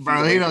too.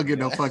 Bro, he don't get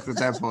no fucks at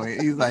that point.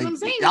 He's like,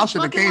 y'all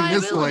should have came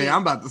this way.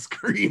 I'm about to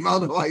scream. I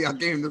don't know why y'all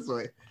came this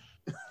way.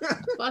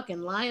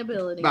 Fucking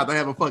liability. About to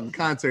have a fucking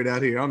concert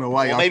out here. I don't know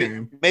why y'all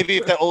came. Maybe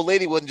if that old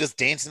lady wasn't just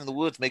dancing in the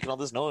woods making all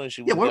this noise,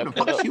 she what the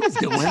fuck she was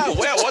doing?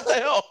 Well, what the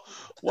hell?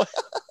 What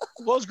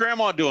was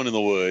Grandma doing in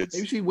the woods?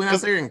 Maybe she went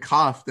out there and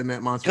coughed in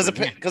that monster.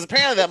 Because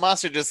apparently that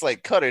monster just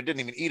like cut her,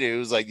 didn't even eat her. It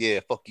was like, yeah,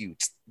 fuck you,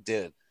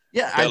 dead.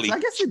 Yeah, I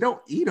guess they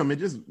don't eat them. It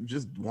just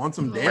wants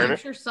them dead. I'm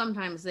sure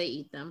sometimes they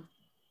eat them.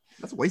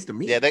 That's a waste of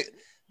meat. Yeah,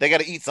 they got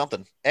to eat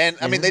something. And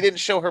I mean, they didn't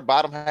show her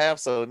bottom half,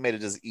 so it made it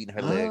just eating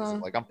her legs.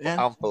 Like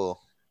I'm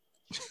full.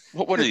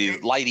 What are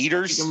these, light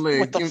eaters?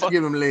 What the fuck?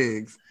 Give them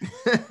legs.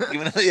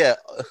 Yeah,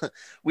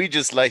 we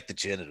just like the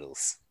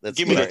genitals. That's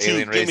give me the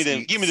two.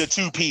 Give me the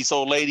 2-piece,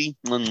 old lady.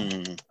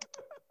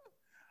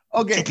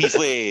 Okay, 2-piece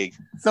leg.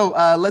 So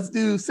let's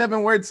do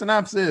 7-word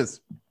synopsis.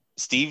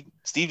 Steve,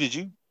 did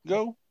you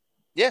go?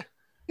 Yeah.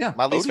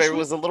 My least favorite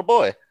was the little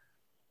boy.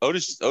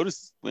 Otis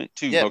went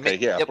too. Yeah, okay,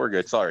 yep. We're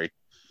good. Sorry.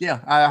 Yeah,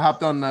 I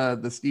hopped on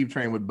the Steve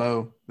train with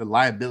Bo, the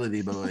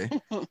liability boy.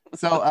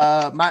 So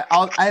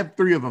I have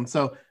 3 of them.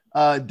 So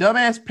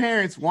dumbass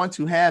parents want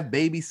to have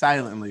baby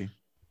silently.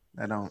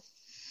 That's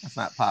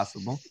not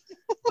possible.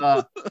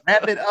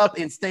 Wrap it up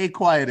and stay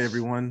quiet,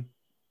 everyone.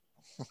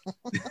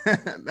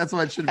 That's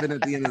what it should have been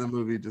at the end of the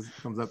movie. It just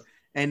comes up.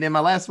 And then my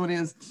last one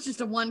is it's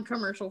just a one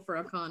commercial for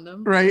a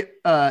condom. Right.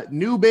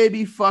 New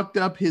baby fucked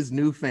up his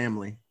new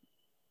family.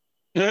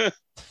 Ruined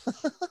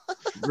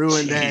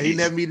that. He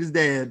never meet his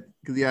dad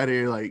because he out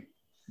here like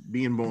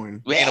being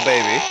born. Being a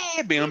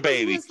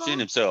baby. Shitting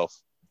himself.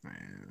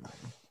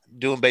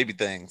 Doing baby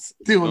things.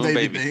 Doing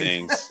baby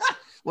things.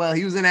 Well,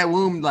 he was in that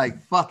womb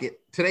like, fuck it.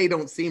 Today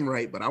don't seem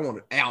right, but I want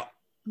it out.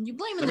 You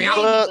blame the baby,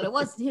 but it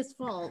wasn't his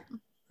fault.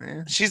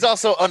 Yeah. She's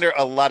also under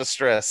a lot of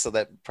stress, so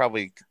that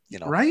probably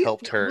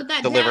helped her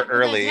deliver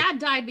early. That dad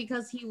died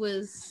because he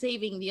was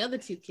saving the other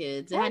 2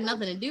 kids. It had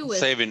nothing to do with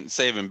saving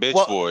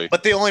bitch boy.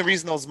 But the only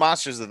reason those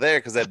monsters are there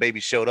because that baby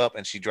showed up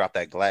and she dropped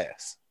that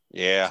glass.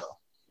 Yeah, so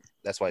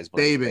that's why he's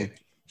baby.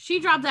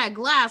 She dropped that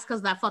glass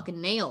because that fucking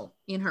nail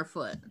in her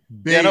foot.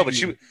 Baby. Yeah, no, but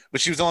she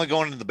was only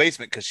going into the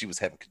basement because she was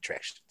having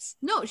contractions.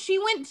 No, she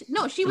was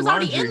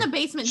already in the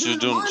basement. She was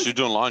doing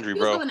laundry,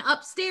 bro. She was going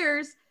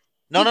upstairs.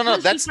 No.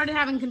 She started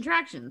having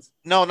contractions.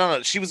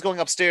 No. She was going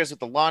upstairs with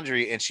the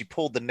laundry and she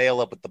pulled the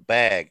nail up with the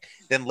bag.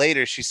 Then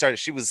later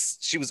she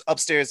was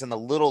upstairs in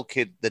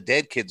the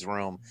dead kid's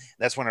room.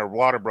 That's when her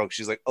water broke.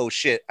 She's like, oh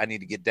shit, I need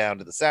to get down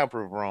to the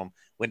soundproof room.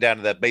 Went down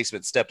to that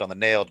basement, stepped on the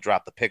nail,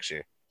 dropped the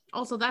picture.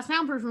 Also, that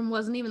soundproof room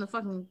wasn't even the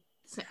fucking.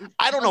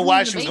 I don't know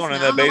why she was going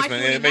in that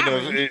basement.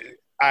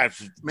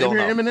 Maybe her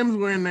M&Ms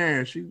were in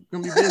there. She's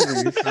gonna be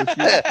busy. So she's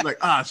like,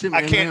 shit,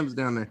 my M&Ms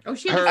down there. Oh,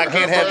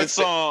 her bird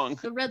song.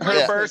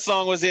 Her bird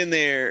song was in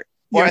there.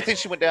 Well, I think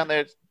she went down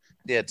there,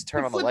 to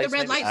turn on the lights. The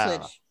red light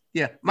switch.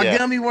 Yeah, my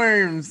gummy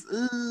worms.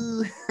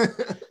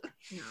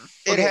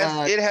 It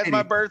has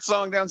my bird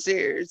song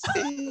downstairs.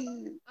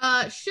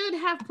 Should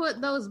have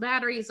put those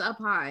batteries up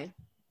high.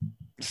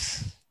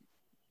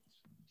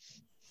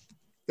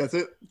 That's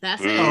it.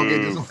 That's it. Oh,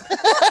 okay,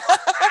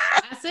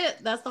 that's it.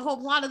 That's the whole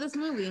plot of this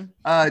movie.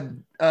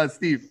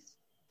 Steve.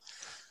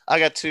 I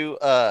got 2.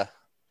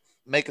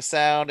 Make a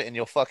sound and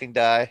you'll fucking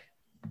die.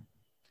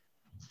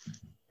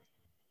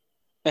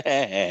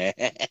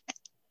 Uh-oh.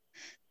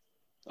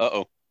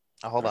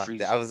 Hold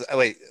on. I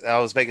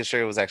was making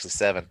sure it was actually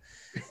 7.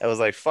 I was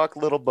like, fuck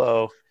little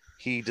Bo.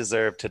 He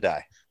deserved to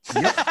die.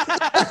 Yep.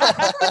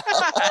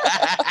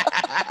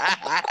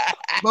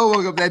 Bo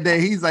woke up that day.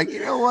 He's like,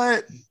 you know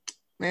what?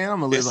 Man, I'm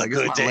gonna live like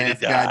it's my last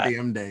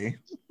goddamn day.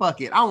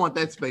 Fuck it. I want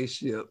that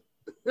spaceship.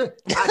 I deserve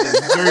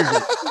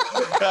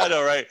it. I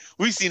know, right?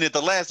 We've seen it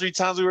the last 3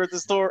 times we were at the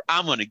store.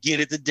 I'm gonna get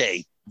it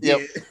today. Yep.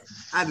 Yeah,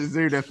 I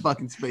deserve that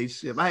fucking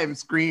spaceship. I haven't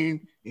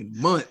screamed in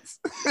months.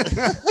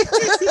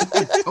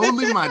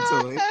 Totally my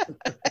toy.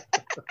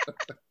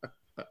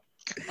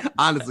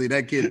 Honestly,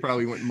 that kid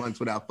probably went months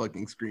without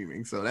fucking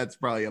screaming, so that's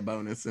probably a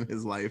bonus in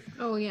his life.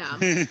 Oh yeah,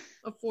 a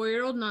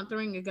 4-year-old not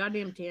throwing a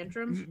goddamn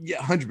tantrum. Yeah,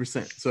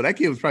 100%. So that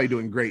kid was probably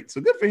doing great.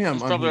 So good for him.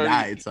 He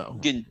died, so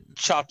getting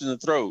chopped in the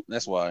throat.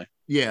 That's why.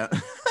 Yeah.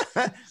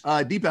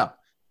 Deep out.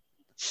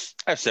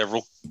 I have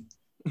several.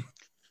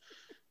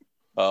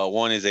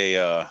 One is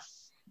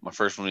my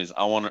first one is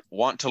I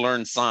want to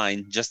learn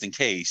sign just in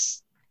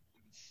case.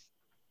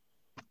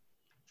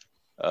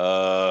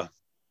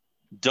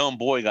 Dumb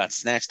boy got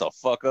snatched the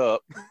fuck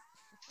up.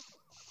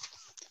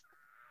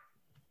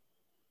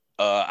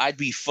 I'd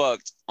be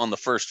fucked on the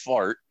first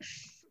fart.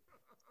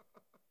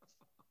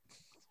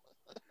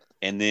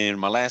 And then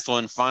my last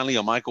one, finally,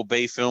 a Michael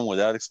Bay film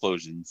without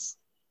explosions.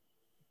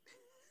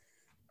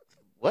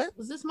 What?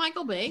 Was this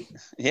Michael Bay?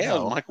 Yeah, no.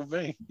 It was Michael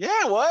Bay.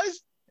 Yeah, it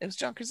was. It was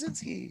John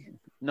Krasinski.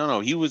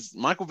 No,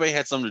 Michael Bay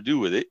had something to do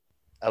with it.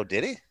 Oh,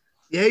 did he?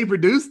 Yeah, he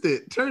produced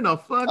it. Turn the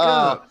fuck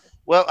up.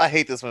 Well, I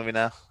hate this movie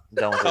now.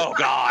 Done with it. Oh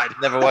God!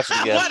 Never watch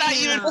it again. Why'd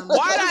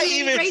I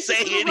even say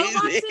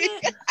anything?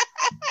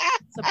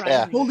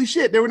 Yeah. Holy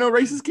shit! There were no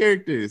racist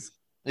characters.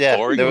 Yeah,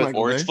 or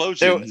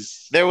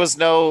explosions. There was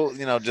no,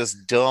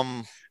 just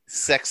dumb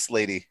sex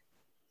lady.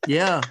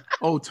 Yeah.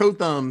 Oh, toe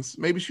thumbs.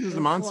 Maybe she was a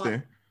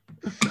monster.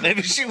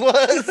 Maybe she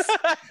was.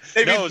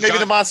 Maybe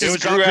the monsters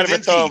grew out of her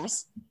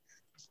thumbs.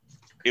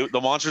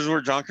 The monsters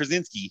were John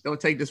Krasinski. Don't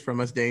take this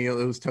from us,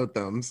 Daniel. It was toe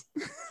thumbs.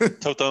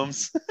 Toe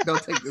thumbs.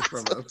 Don't take this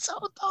from us.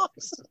 Toe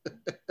thumbs.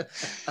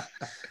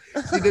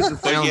 She did the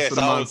sounds for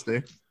the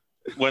monster.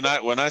 When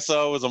I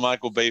saw it was a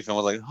Michael Bay film,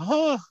 I was like,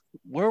 huh,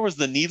 where was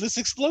the needless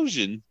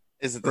explosion?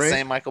 Is it the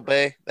same Michael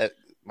Bay? That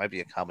might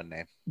be a common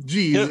name.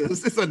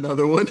 Jesus, it's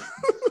another one.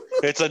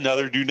 It's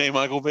another dude named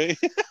Michael Bay.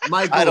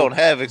 Michael I don't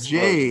have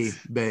explosions. J.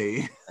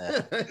 Bay.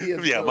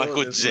 Yeah,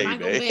 Michael J.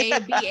 Michael Bay,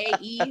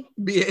 B-A-E.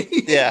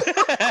 B-A-E. Yeah.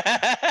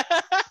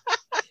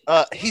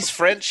 He's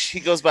French. He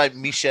goes by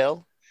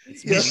Michel.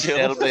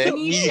 Michel Bay.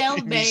 Michel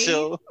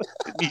Bay.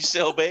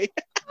 Michel Bay.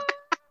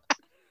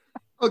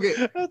 Okay.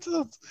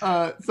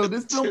 So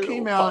this film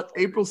came out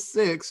April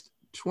 6th,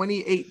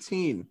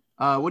 2018.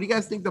 What do you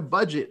guys think the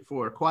budget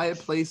for A Quiet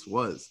Place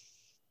was?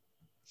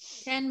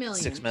 $10 million.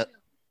 6 million.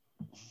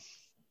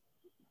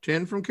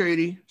 10 from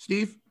Katie.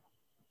 Steve?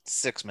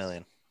 6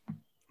 million.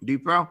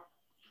 Deep Brow?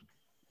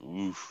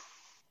 Oof.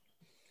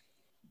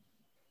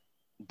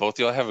 Both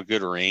y'all have a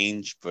good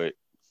range, but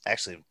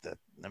Actually,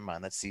 never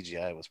mind. That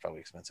CGI was probably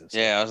expensive. So.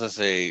 yeah, I was gonna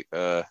say,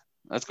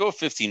 let's go with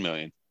 15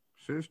 million.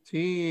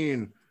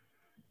 15.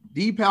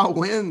 Deepal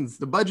wins.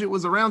 The budget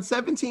was around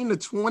 17 to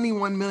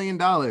 21 million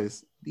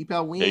dollars.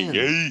 Deepal wins.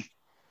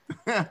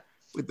 Hey.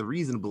 With the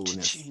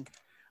reasonableness.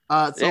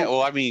 Yeah,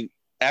 well, I mean,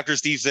 after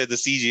Steve said the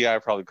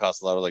CGI probably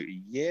cost a lot, I was like,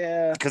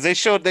 yeah, because they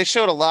showed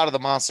a lot of the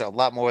monster, a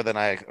lot more than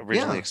I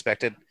originally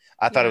expected.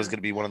 I thought it was going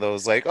to be one of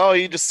those like, oh,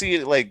 you just see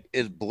it like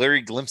it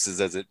blurry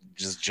glimpses as it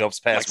just jumps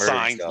past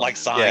like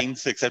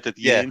signs, except at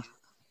the end.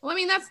 Well, I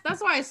mean,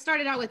 that's why I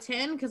started out with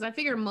 10, because I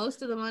figure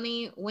most of the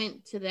money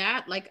went to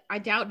that. Like, I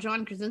doubt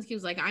John Krasinski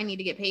was like, I need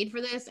to get paid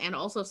for this and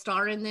also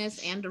star in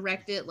this and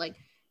direct it. Like,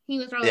 he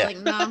was probably like,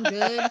 no, I'm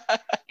good.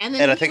 And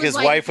then I think his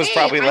wife was hey,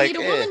 probably I like,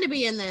 need a woman to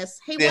be in this.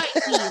 Hey,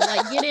 wifey,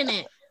 like, get in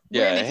it.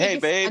 Yeah, hey,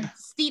 babe. A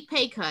steep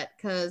pay cut,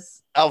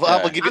 because I'll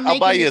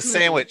buy you a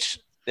sandwich.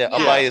 Yeah,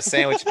 I'll buy you a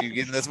sandwich if you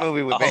get in this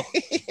movie with me.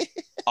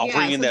 I'll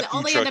bring in that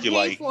food truck you like. All they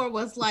had to pay for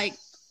was like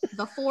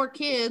the 4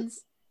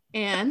 kids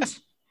and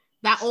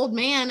that old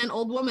man and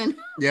old woman.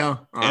 Yeah,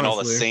 honestly. And all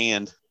the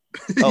sand.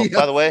 Oh,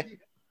 by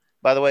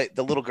the way,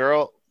 the little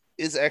girl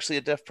is actually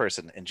a deaf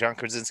person, and John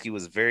Krasinski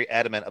was very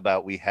adamant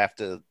about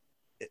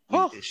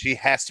she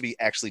has to be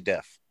actually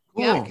deaf.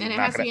 Yeah, and it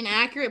has to be an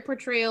accurate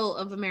portrayal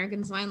of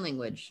American Sign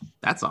Language.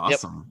 That's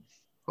awesome. Yep.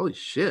 Holy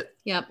shit.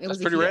 Yep, it was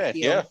pretty rad.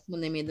 Yeah,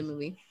 when they made the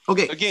movie.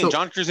 Okay, again,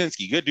 John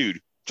Krasinski, good dude.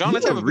 John,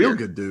 let's have a real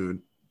good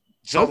dude.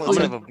 John, let's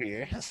have a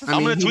beer.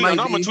 I'm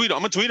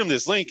gonna tweet him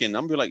this link, and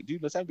I'm gonna be like,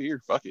 dude, let's have a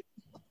beer. Fuck it.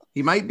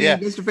 He might be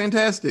Mr.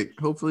 Fantastic.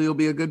 Hopefully, it'll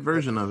be a good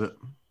version of it.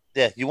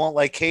 Yeah, you won't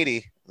like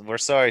Katie. We're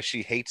sorry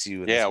she hates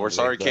you. Yeah, we're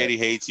sorry Katie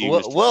hates you.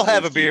 We'll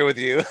have a beer with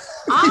you.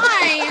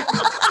 I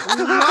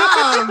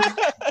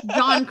love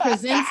John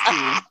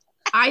Krasinski.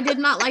 I did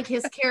not like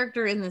his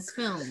character in this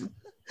film.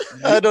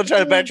 Don't try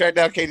to backtrack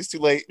now, Katie. It's too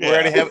late.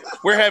 Yeah.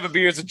 We're having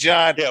beers with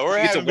John. Yeah, we're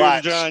having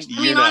beers with John.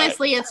 I mean,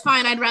 honestly, it's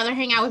fine. I'd rather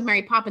hang out with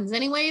Mary Poppins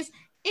anyways,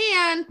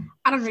 and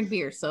I don't drink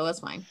beer, so that's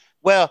fine.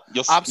 Well,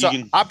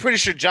 I'm pretty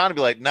sure John would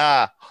be like,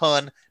 nah,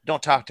 hun,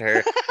 don't talk to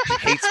her. She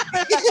hates me.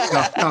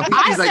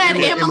 I said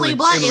Emily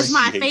Blunt is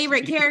my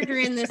favorite character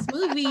in this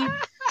movie.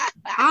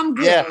 I'm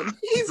good. Yeah.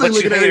 He's like,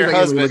 look at her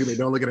husband. Look at me.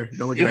 Don't look at her.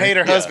 You hate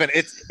her husband.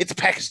 It's a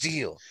package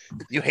deal.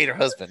 You hate her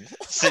husband.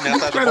 Sitting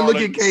outside the bar, look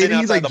at Katie.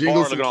 He's like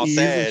jiggles some keys,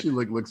 and she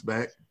looks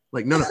back.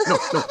 Like, no.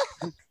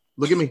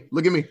 Look at me.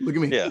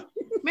 Yeah.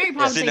 Mary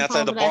Poppins sitting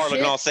outside the bar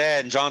looking all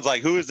sad, and John's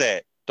like, who is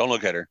that? Don't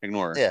look at her.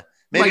 Ignore her. Yeah.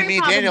 Maybe me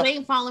and Daniel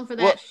ain't falling for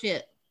that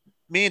shit.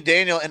 Me and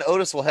Daniel and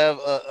Otis will have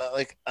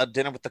a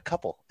dinner with the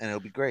couple, and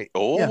it'll be great.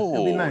 Oh, yeah,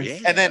 it'll be nice.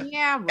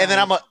 Yeah.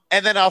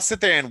 And then I'll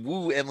sit there and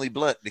woo Emily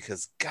Blunt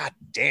because god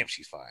damn,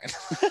 she's fine.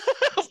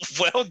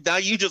 Well, now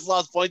you just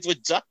lost points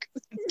with Chuck.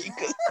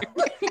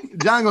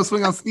 John gonna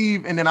swing on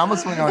Steve, and then I'm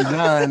gonna swing on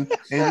John,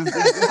 and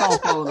it's all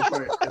falling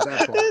apart at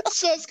that point.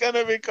 It's just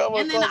gonna become.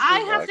 And then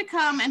I have to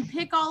come and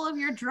pick all of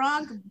your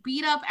drunk,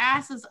 beat up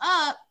asses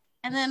up.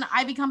 And then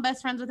I become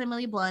best friends with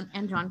Emily Blunt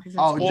and John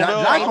Krasinski. Oh,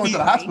 John went to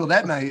the hospital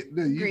that night.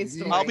 Dude, Great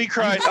story. I'll be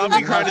crying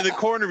in the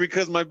corner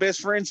because my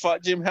best friends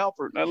fought Jim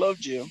Halpert, and I love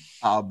Jim.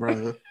 Oh,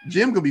 bro,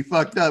 Jim could be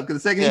fucked up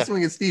because the second he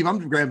swing at Steve,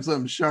 I'm grabbing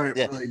something sharp.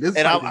 Yeah. Like, this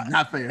is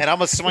not fair. And I'm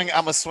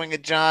gonna swing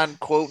at John,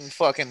 quoting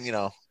fucking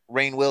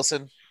Rainn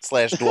Wilson /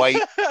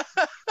 Dwight.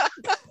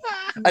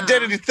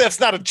 Identity theft's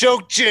not a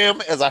joke,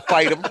 Jim. As I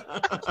fight him.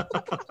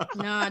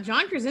 Nah,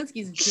 John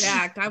Krasinski's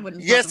jacked. I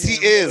wouldn't. Yes,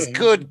 he is.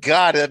 Good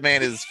God, that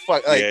man is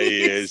fuck. Like, yeah,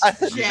 he is.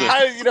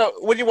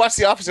 When you watch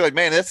The Office, you're like,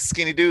 man, that's a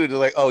skinny dude. They're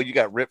like, oh, you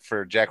got ripped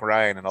for Jack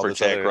Ryan and all this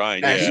Jack other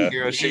Ryan,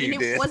 hero shit you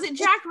did. Was it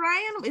Jack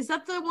Ryan? Is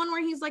that the one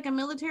where he's like a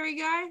military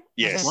guy?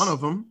 Yes, one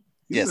of them.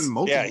 Yes.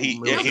 He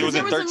was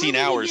in 13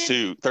 hours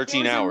too.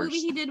 13 hours. Movie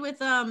he did with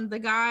the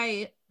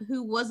guy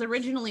who was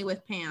originally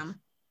with Pam.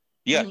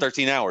 Yeah,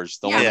 13 hours.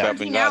 The one about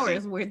 13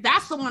 hours. Where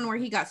that's the one where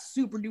he got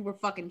super duper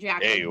fucking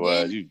jacked. Yeah, he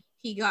was.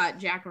 He got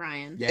Jack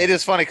Ryan. Yeah. It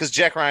is funny because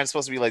Jack Ryan's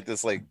supposed to be like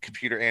this like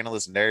computer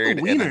analyst nerd,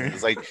 and then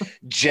it's like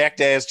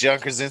jacked ass John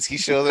Krasinski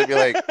shows up. You're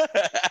like,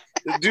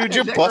 dude,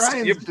 you're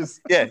busted.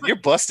 You're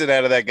busted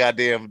out of that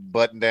goddamn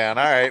button down.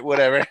 All right,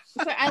 whatever.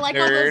 So I like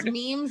all those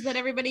memes that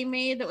everybody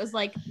made. That was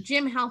like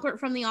Jim Halpert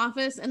from The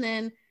Office, and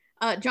then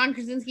John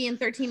Krasinski in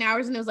 13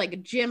 hours, and it was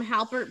like Jim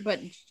Halpert, but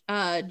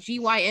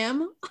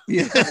GYM.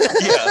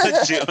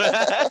 Yeah, Jim.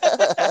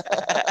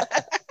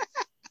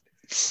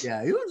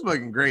 Yeah, he looks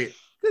fucking great.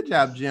 Good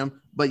job,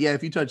 Jim. But yeah,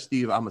 if you touch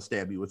Steve, I'm gonna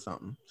stab you with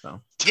something.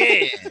 So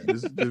yeah,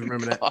 just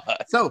remember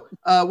that. So,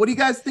 what do you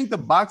guys think the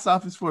box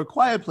office for A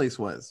Quiet Place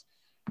was?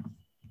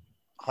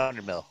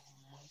 100 mil.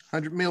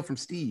 100 mil from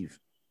Steve.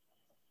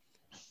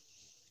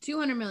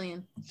 200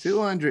 million.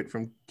 200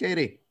 from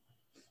Katie.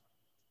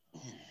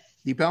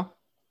 Deepel?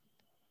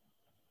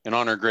 In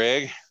honor,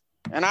 Greg.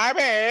 And I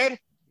bid.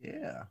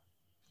 Yeah.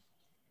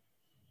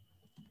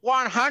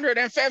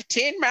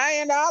 $115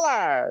 million.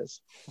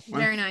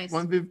 Very nice.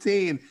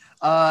 115.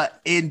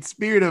 In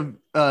spirit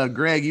of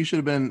Greg, you should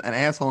have been an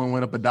asshole and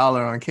went up $1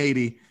 on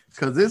Katie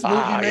because this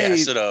movie made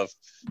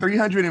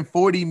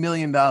 $340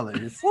 million.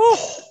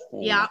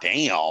 Yeah.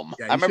 Damn.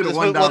 Yeah, I remember this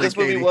movie. Well, this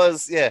movie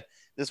was,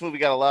 this movie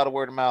got a lot of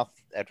word of mouth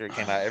after it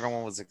came out.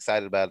 Everyone was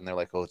excited about it, and they're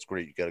like, "Oh, it's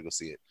great! You got to go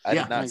see it." I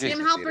did not see Tim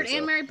Halpert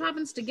and Mary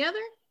Poppins together.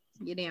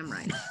 You damn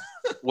right.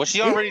 Was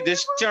she already? Did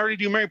she already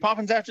do Mary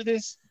Poppins after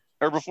this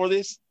or before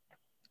this?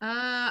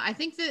 I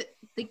think that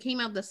they came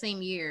out the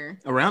same year.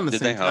 Around the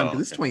same time,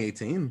 because it's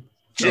 2018.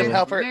 Jim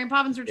Halpert. Mary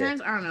Poppins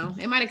Returns. I don't know.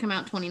 It might have come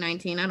out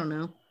 2019. I don't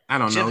know.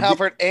 Jim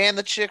Halpert and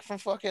the chick from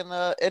fucking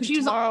Edge of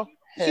Tomorrow.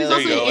 She was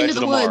also Into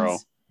the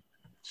Woods.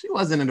 She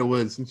wasn't in the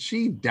woods, and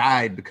she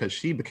died because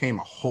she became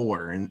a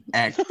whore in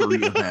Act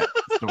 3 of that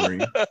story.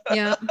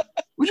 Yeah,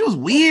 which was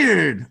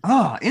weird.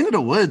 Oh, Into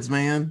the Woods,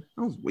 man,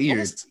 that was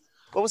weird.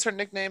 What was her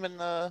nickname in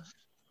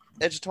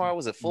Edge of Tomorrow?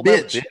 Was it Full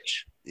Metal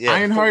Bitch? Yeah,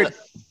 Ironheart.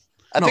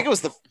 I think it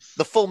was the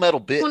Full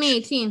Metal Bitch.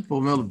 2018.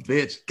 Full Metal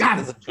Bitch. God,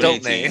 it's a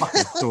dope name.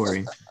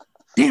 Story.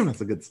 Damn,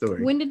 that's a good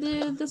story. When did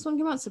this one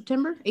come out?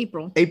 September?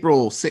 April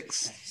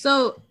 6th.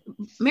 So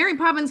Mary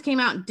Poppins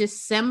came out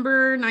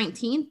December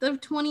 19th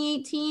of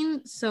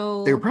 2018.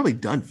 So they were probably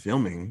done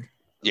filming.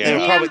 Yeah, they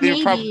were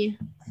probably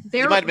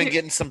you might have been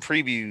getting some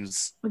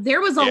previews. There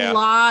was a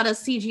lot of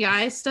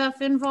CGI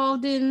stuff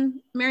involved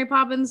in Mary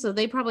Poppins, so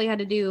they probably had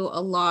to do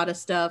a lot of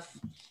stuff.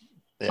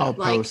 Yeah.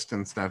 Post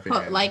and stuff.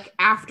 Like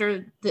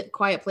after the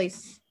Quiet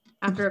Place.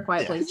 After A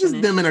Quiet Place. It's just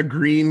them in a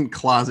green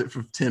closet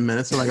for 10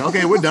 minutes. They're like,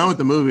 okay, we're done with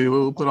the movie.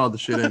 We'll put all the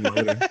shit in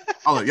later.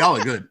 Y'all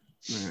are good.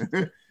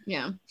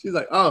 Yeah. She's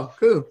like, oh,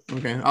 cool.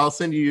 Okay, I'll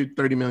send you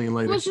 30 million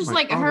later. It was just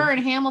like her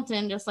and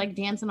Hamilton just like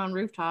dancing on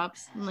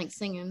rooftops and like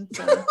singing.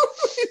 So.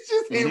 It's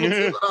just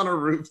Hamilton on a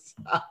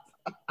rooftop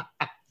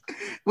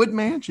with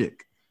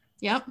magic.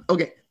 Yep.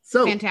 Okay,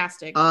 so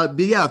fantastic. But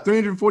yeah,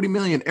 340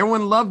 million.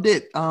 Everyone loved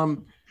it.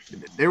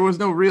 There was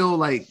no real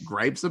like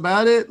gripes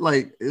about it.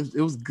 Like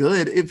it was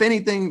good. If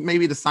anything,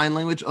 maybe the sign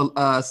language.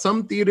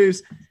 Some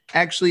theaters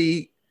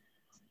actually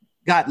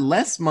got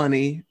less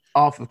money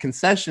off of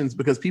concessions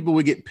because people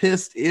would get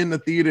pissed in the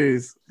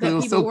theaters because it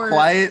was so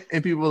quiet,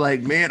 and people were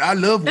like, "Man, I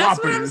love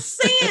Whoppers."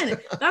 That's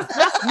what I'm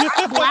saying.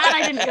 I'm glad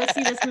I didn't go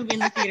see this movie in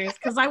the theaters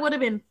because I would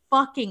have been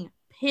fucking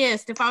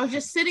pissed if I was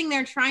just sitting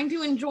there trying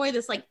to enjoy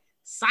this like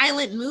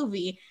silent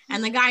movie,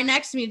 and the guy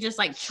next to me just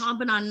like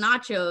chomping on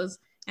nachos.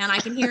 And I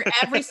can hear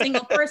every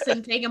single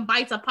person taking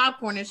bites of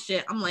popcorn and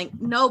shit. I'm like,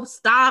 nope,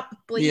 stop,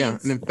 please. Yeah, and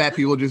then fat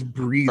people just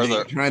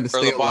breathing, trying to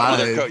stay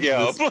alive.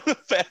 Yeah,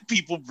 fat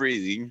people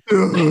breathing.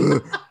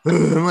 I'm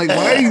like,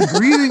 why are you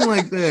breathing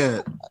like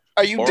that?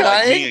 Are you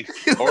dying?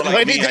 Or like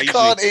I need to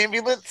call an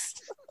ambulance?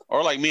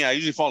 Or like me, I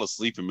usually fall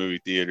asleep in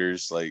movie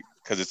theaters, like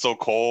because it's so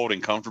cold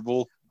and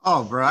comfortable.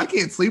 Oh, bro, I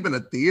can't sleep in a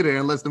theater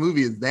unless the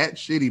movie is that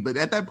shitty. But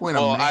at that point,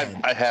 I'm mad.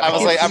 I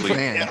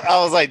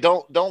was like,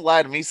 don't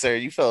lie to me, sir.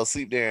 You fell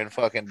asleep there in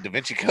fucking Da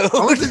Vinci Code.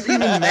 I wasn't even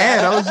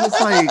mad. I was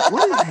just like,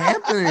 what is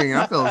happening?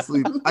 I fell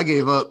asleep. I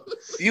gave up.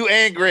 You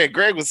and Greg.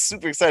 Greg was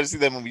super excited to see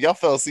that movie. Y'all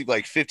fell asleep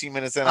like 15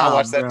 minutes in. I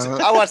watched that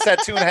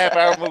 2.5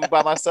 hour movie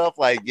by myself.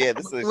 Like, yeah,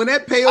 this is when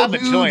that pale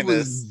dude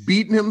was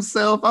beating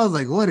himself. I was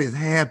like, what is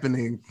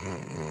happening?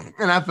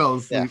 And I fell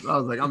asleep. I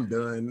was like, I'm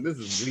done. This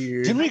is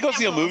weird. Didn't we go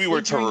see a movie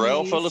where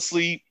Terrell fell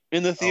asleep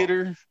in the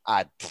theater?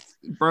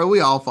 Bro, we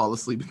all fall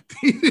asleep in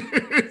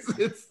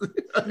theaters.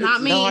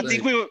 Not me. No, I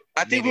think we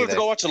were to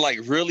go watch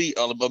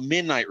a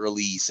midnight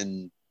release,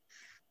 and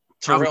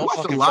Terrell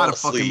watched a lot of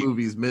fucking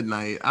movies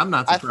midnight. I'm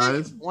not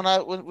surprised.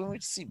 When we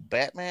see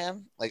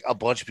Batman, like a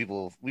bunch of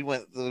people, we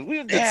did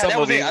that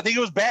was it. I think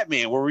it was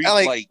Batman where we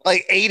like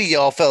 80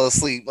 y'all fell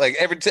asleep. Like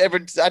every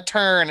I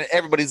turn,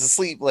 everybody's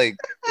asleep. Like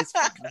it's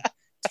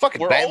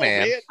fucking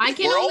Batman. I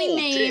can only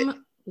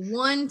name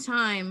one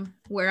time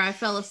where I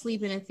fell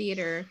asleep in a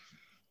theater,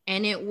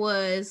 and it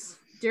was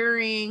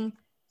during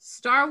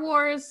Star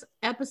Wars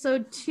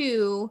Episode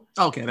 2.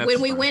 Okay, that's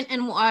when we went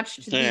and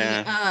watched the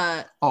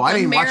I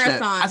didn't marathon. Watch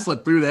that. I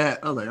slept through that.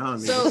 I was like, oh,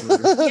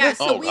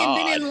 so we had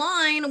been in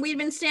line. We'd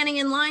been standing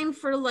in line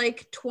for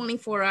like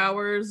 24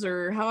 hours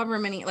or however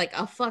many, like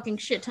a fucking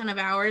shit ton of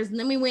hours, and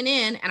then we went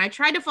in, and I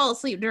tried to fall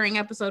asleep during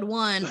Episode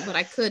 1, but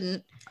I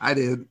couldn't. I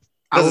did.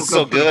 It's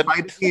so good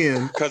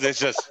because it's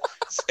just.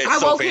 I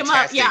woke him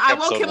up. Yeah, I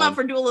woke him up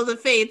for Duel of the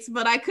Fates,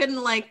 but I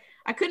couldn't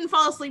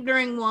fall asleep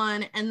during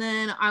 1, and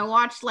then I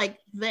watched like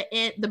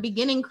the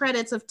beginning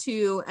credits of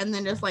 2, and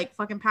then just like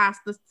fucking passed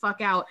the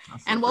fuck out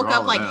and woke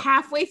up like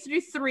halfway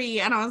through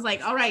 3, and I was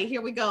like, all right,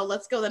 here we go.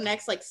 Let's go the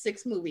next like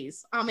 6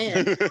 movies. I'm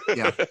in.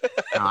 Yeah, no,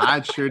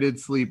 I sure did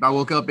sleep. I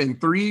woke up in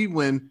 3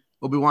 when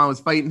Obi-Wan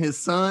was fighting his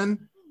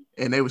son.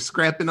 and they were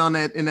scrapping on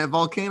that in that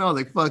volcano. I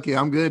was like, fuck yeah,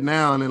 I'm good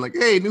now. And they're like,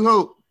 hey, New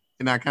Hope.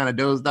 And I kind of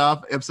dozed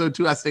off. Episode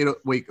 2, I stayed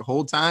awake the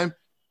whole time.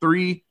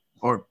 3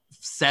 or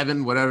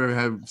 7,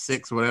 whatever,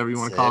 6, whatever you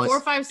want to call it.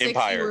 4, 5, 6,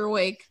 Empire. You were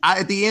awake.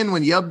 At the end,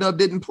 when Yub Nub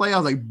didn't play, I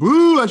was like,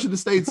 boo, I should have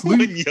stayed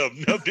asleep.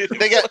 Yub Nub didn't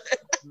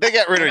they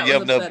got rid of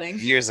Yub Nub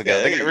years ago.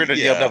 They got rid of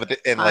Yub Nub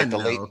in like the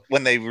late,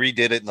 when they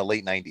redid it in the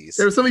late 90s.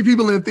 There were so many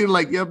people in the theater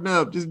like, Yub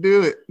Nub, just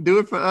do it. Do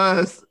it for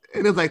us.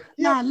 And it was like,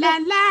 la, la,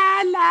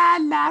 la, la,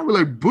 la. We're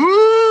like,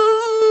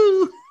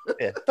 boo.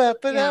 Yeah.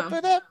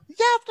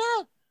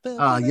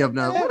 Yub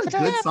Nub. What a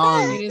good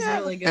song. It is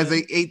really good. As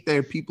they ate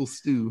their people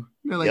stew.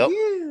 They're like,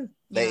 yeah.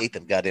 They ate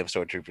them goddamn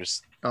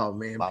stormtroopers. Oh,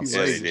 man. People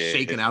are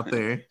shaking out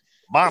there.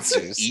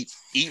 Monsters.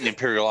 Eating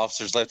Imperial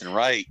officers left and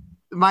right.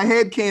 My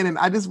head canon,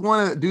 I just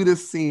want to do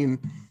this scene.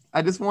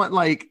 I just want,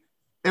 like,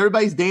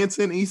 everybody's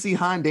dancing. And you see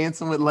Han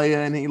dancing with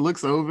Leia, and he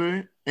looks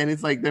over, and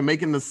it's like they're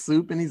making the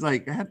soup, and he's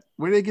like,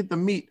 where did they get the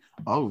meat?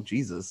 Oh,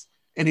 Jesus.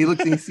 And he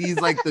looks and he sees,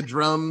 like, the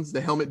drums,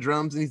 the helmet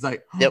drums, and he's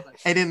like, oh. Yep.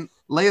 And then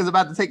Leia's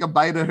about to take a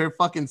bite of her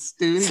fucking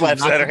stew.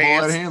 Slaps at her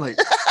hand. Like,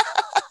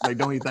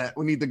 don't eat that.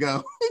 We need to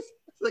go. He's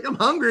like, I'm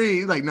hungry.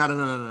 He's like, no.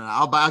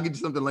 I'll get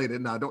you something later.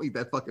 No, don't eat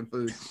that fucking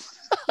food.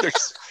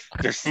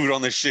 There's food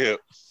on the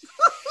ship.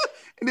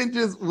 And then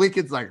just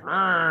Wicked's like,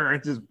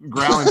 just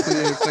growling to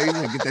his face.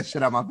 Like, get that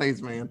shit out of my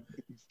face, man.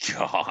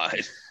 God.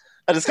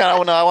 I just kind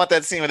of I want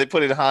that scene where they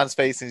put it in Han's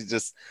face and he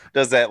just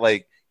does that,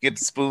 like, get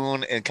the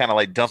spoon and kind of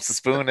like dumps the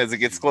spoon as it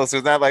gets closer.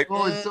 It's not like,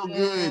 oh, it's so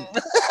good.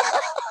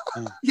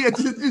 Yeah,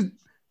 just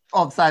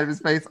off the side of his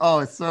face. Oh,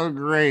 it's so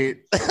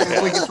great.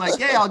 And Wicked's like,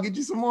 yeah, I'll get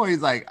you some more.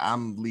 He's like,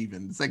 I'm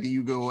leaving. The second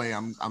you go away,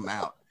 I'm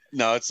out.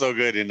 No, it's so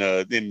good.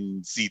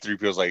 In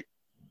C-3PO's like,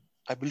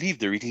 I believe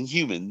they're eating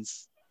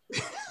humans.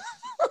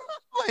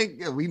 Like,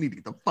 yeah, we need to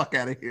get the fuck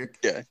out of here.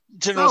 Yeah,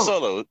 General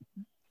Solo.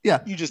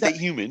 Yeah, you just ate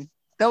human.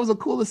 That was a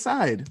cool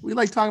aside. We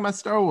like talking about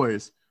Star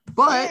Wars,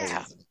 but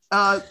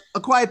A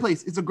Quiet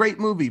Place. It's a great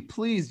movie.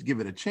 Please give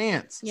it a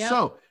chance. Yep.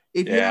 So,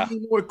 if you have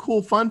any more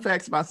cool fun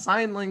facts about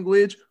sign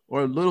language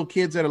or little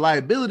kids that are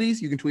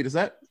liabilities, you can tweet us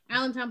at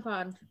Allentown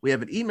Pod. We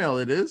have an email.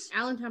 It is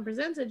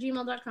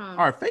allentownpresents@gmail.com.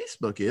 Our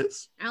Facebook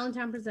is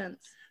Allentown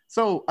Presents.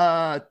 So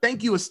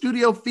thank you,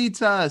 Estudio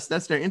Fitas.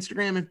 That's their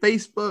Instagram and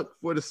Facebook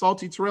for the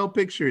Salty Terrell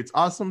picture. It's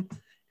awesome.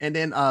 And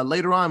then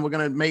later on, we're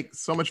going to make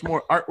so much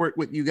more artwork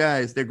with you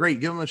guys. They're great.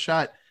 Give them a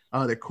shot.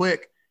 They're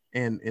quick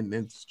and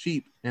it's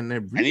cheap. And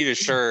they're really I need a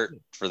shirt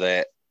for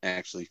that,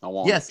 actually. I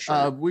want Yes,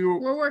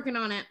 we're working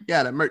on it.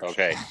 Yeah, that merch.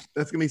 Okay.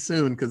 That's going to be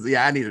soon because,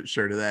 I need a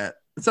shirt of that.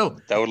 So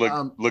that would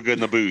look good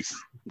in the booth.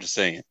 I'm just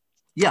saying.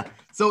 Yeah.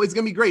 So it's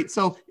going to be great.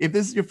 So if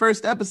this is your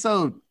first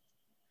episode,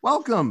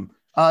 welcome.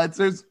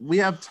 We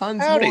have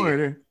tons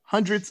more,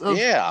 hundreds of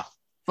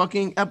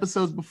fucking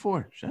episodes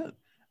before. Shit.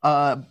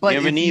 But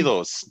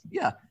bienvenidos.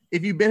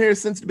 If you've been here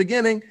since the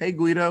beginning, hey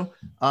Guido,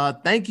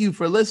 thank you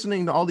for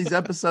listening to all these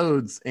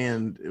episodes,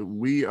 and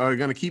we are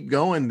gonna keep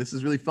going. This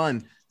is really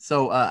fun.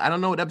 So I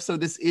don't know what episode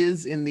this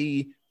is in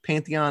the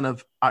pantheon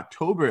of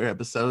October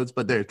episodes,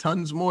 but there are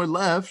tons more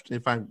left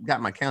if I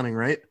got my counting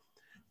right.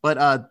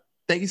 But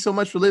thank you so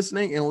much for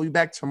listening, and we'll be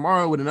back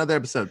tomorrow with another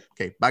episode.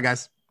 Okay, bye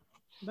guys.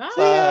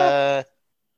 Bye.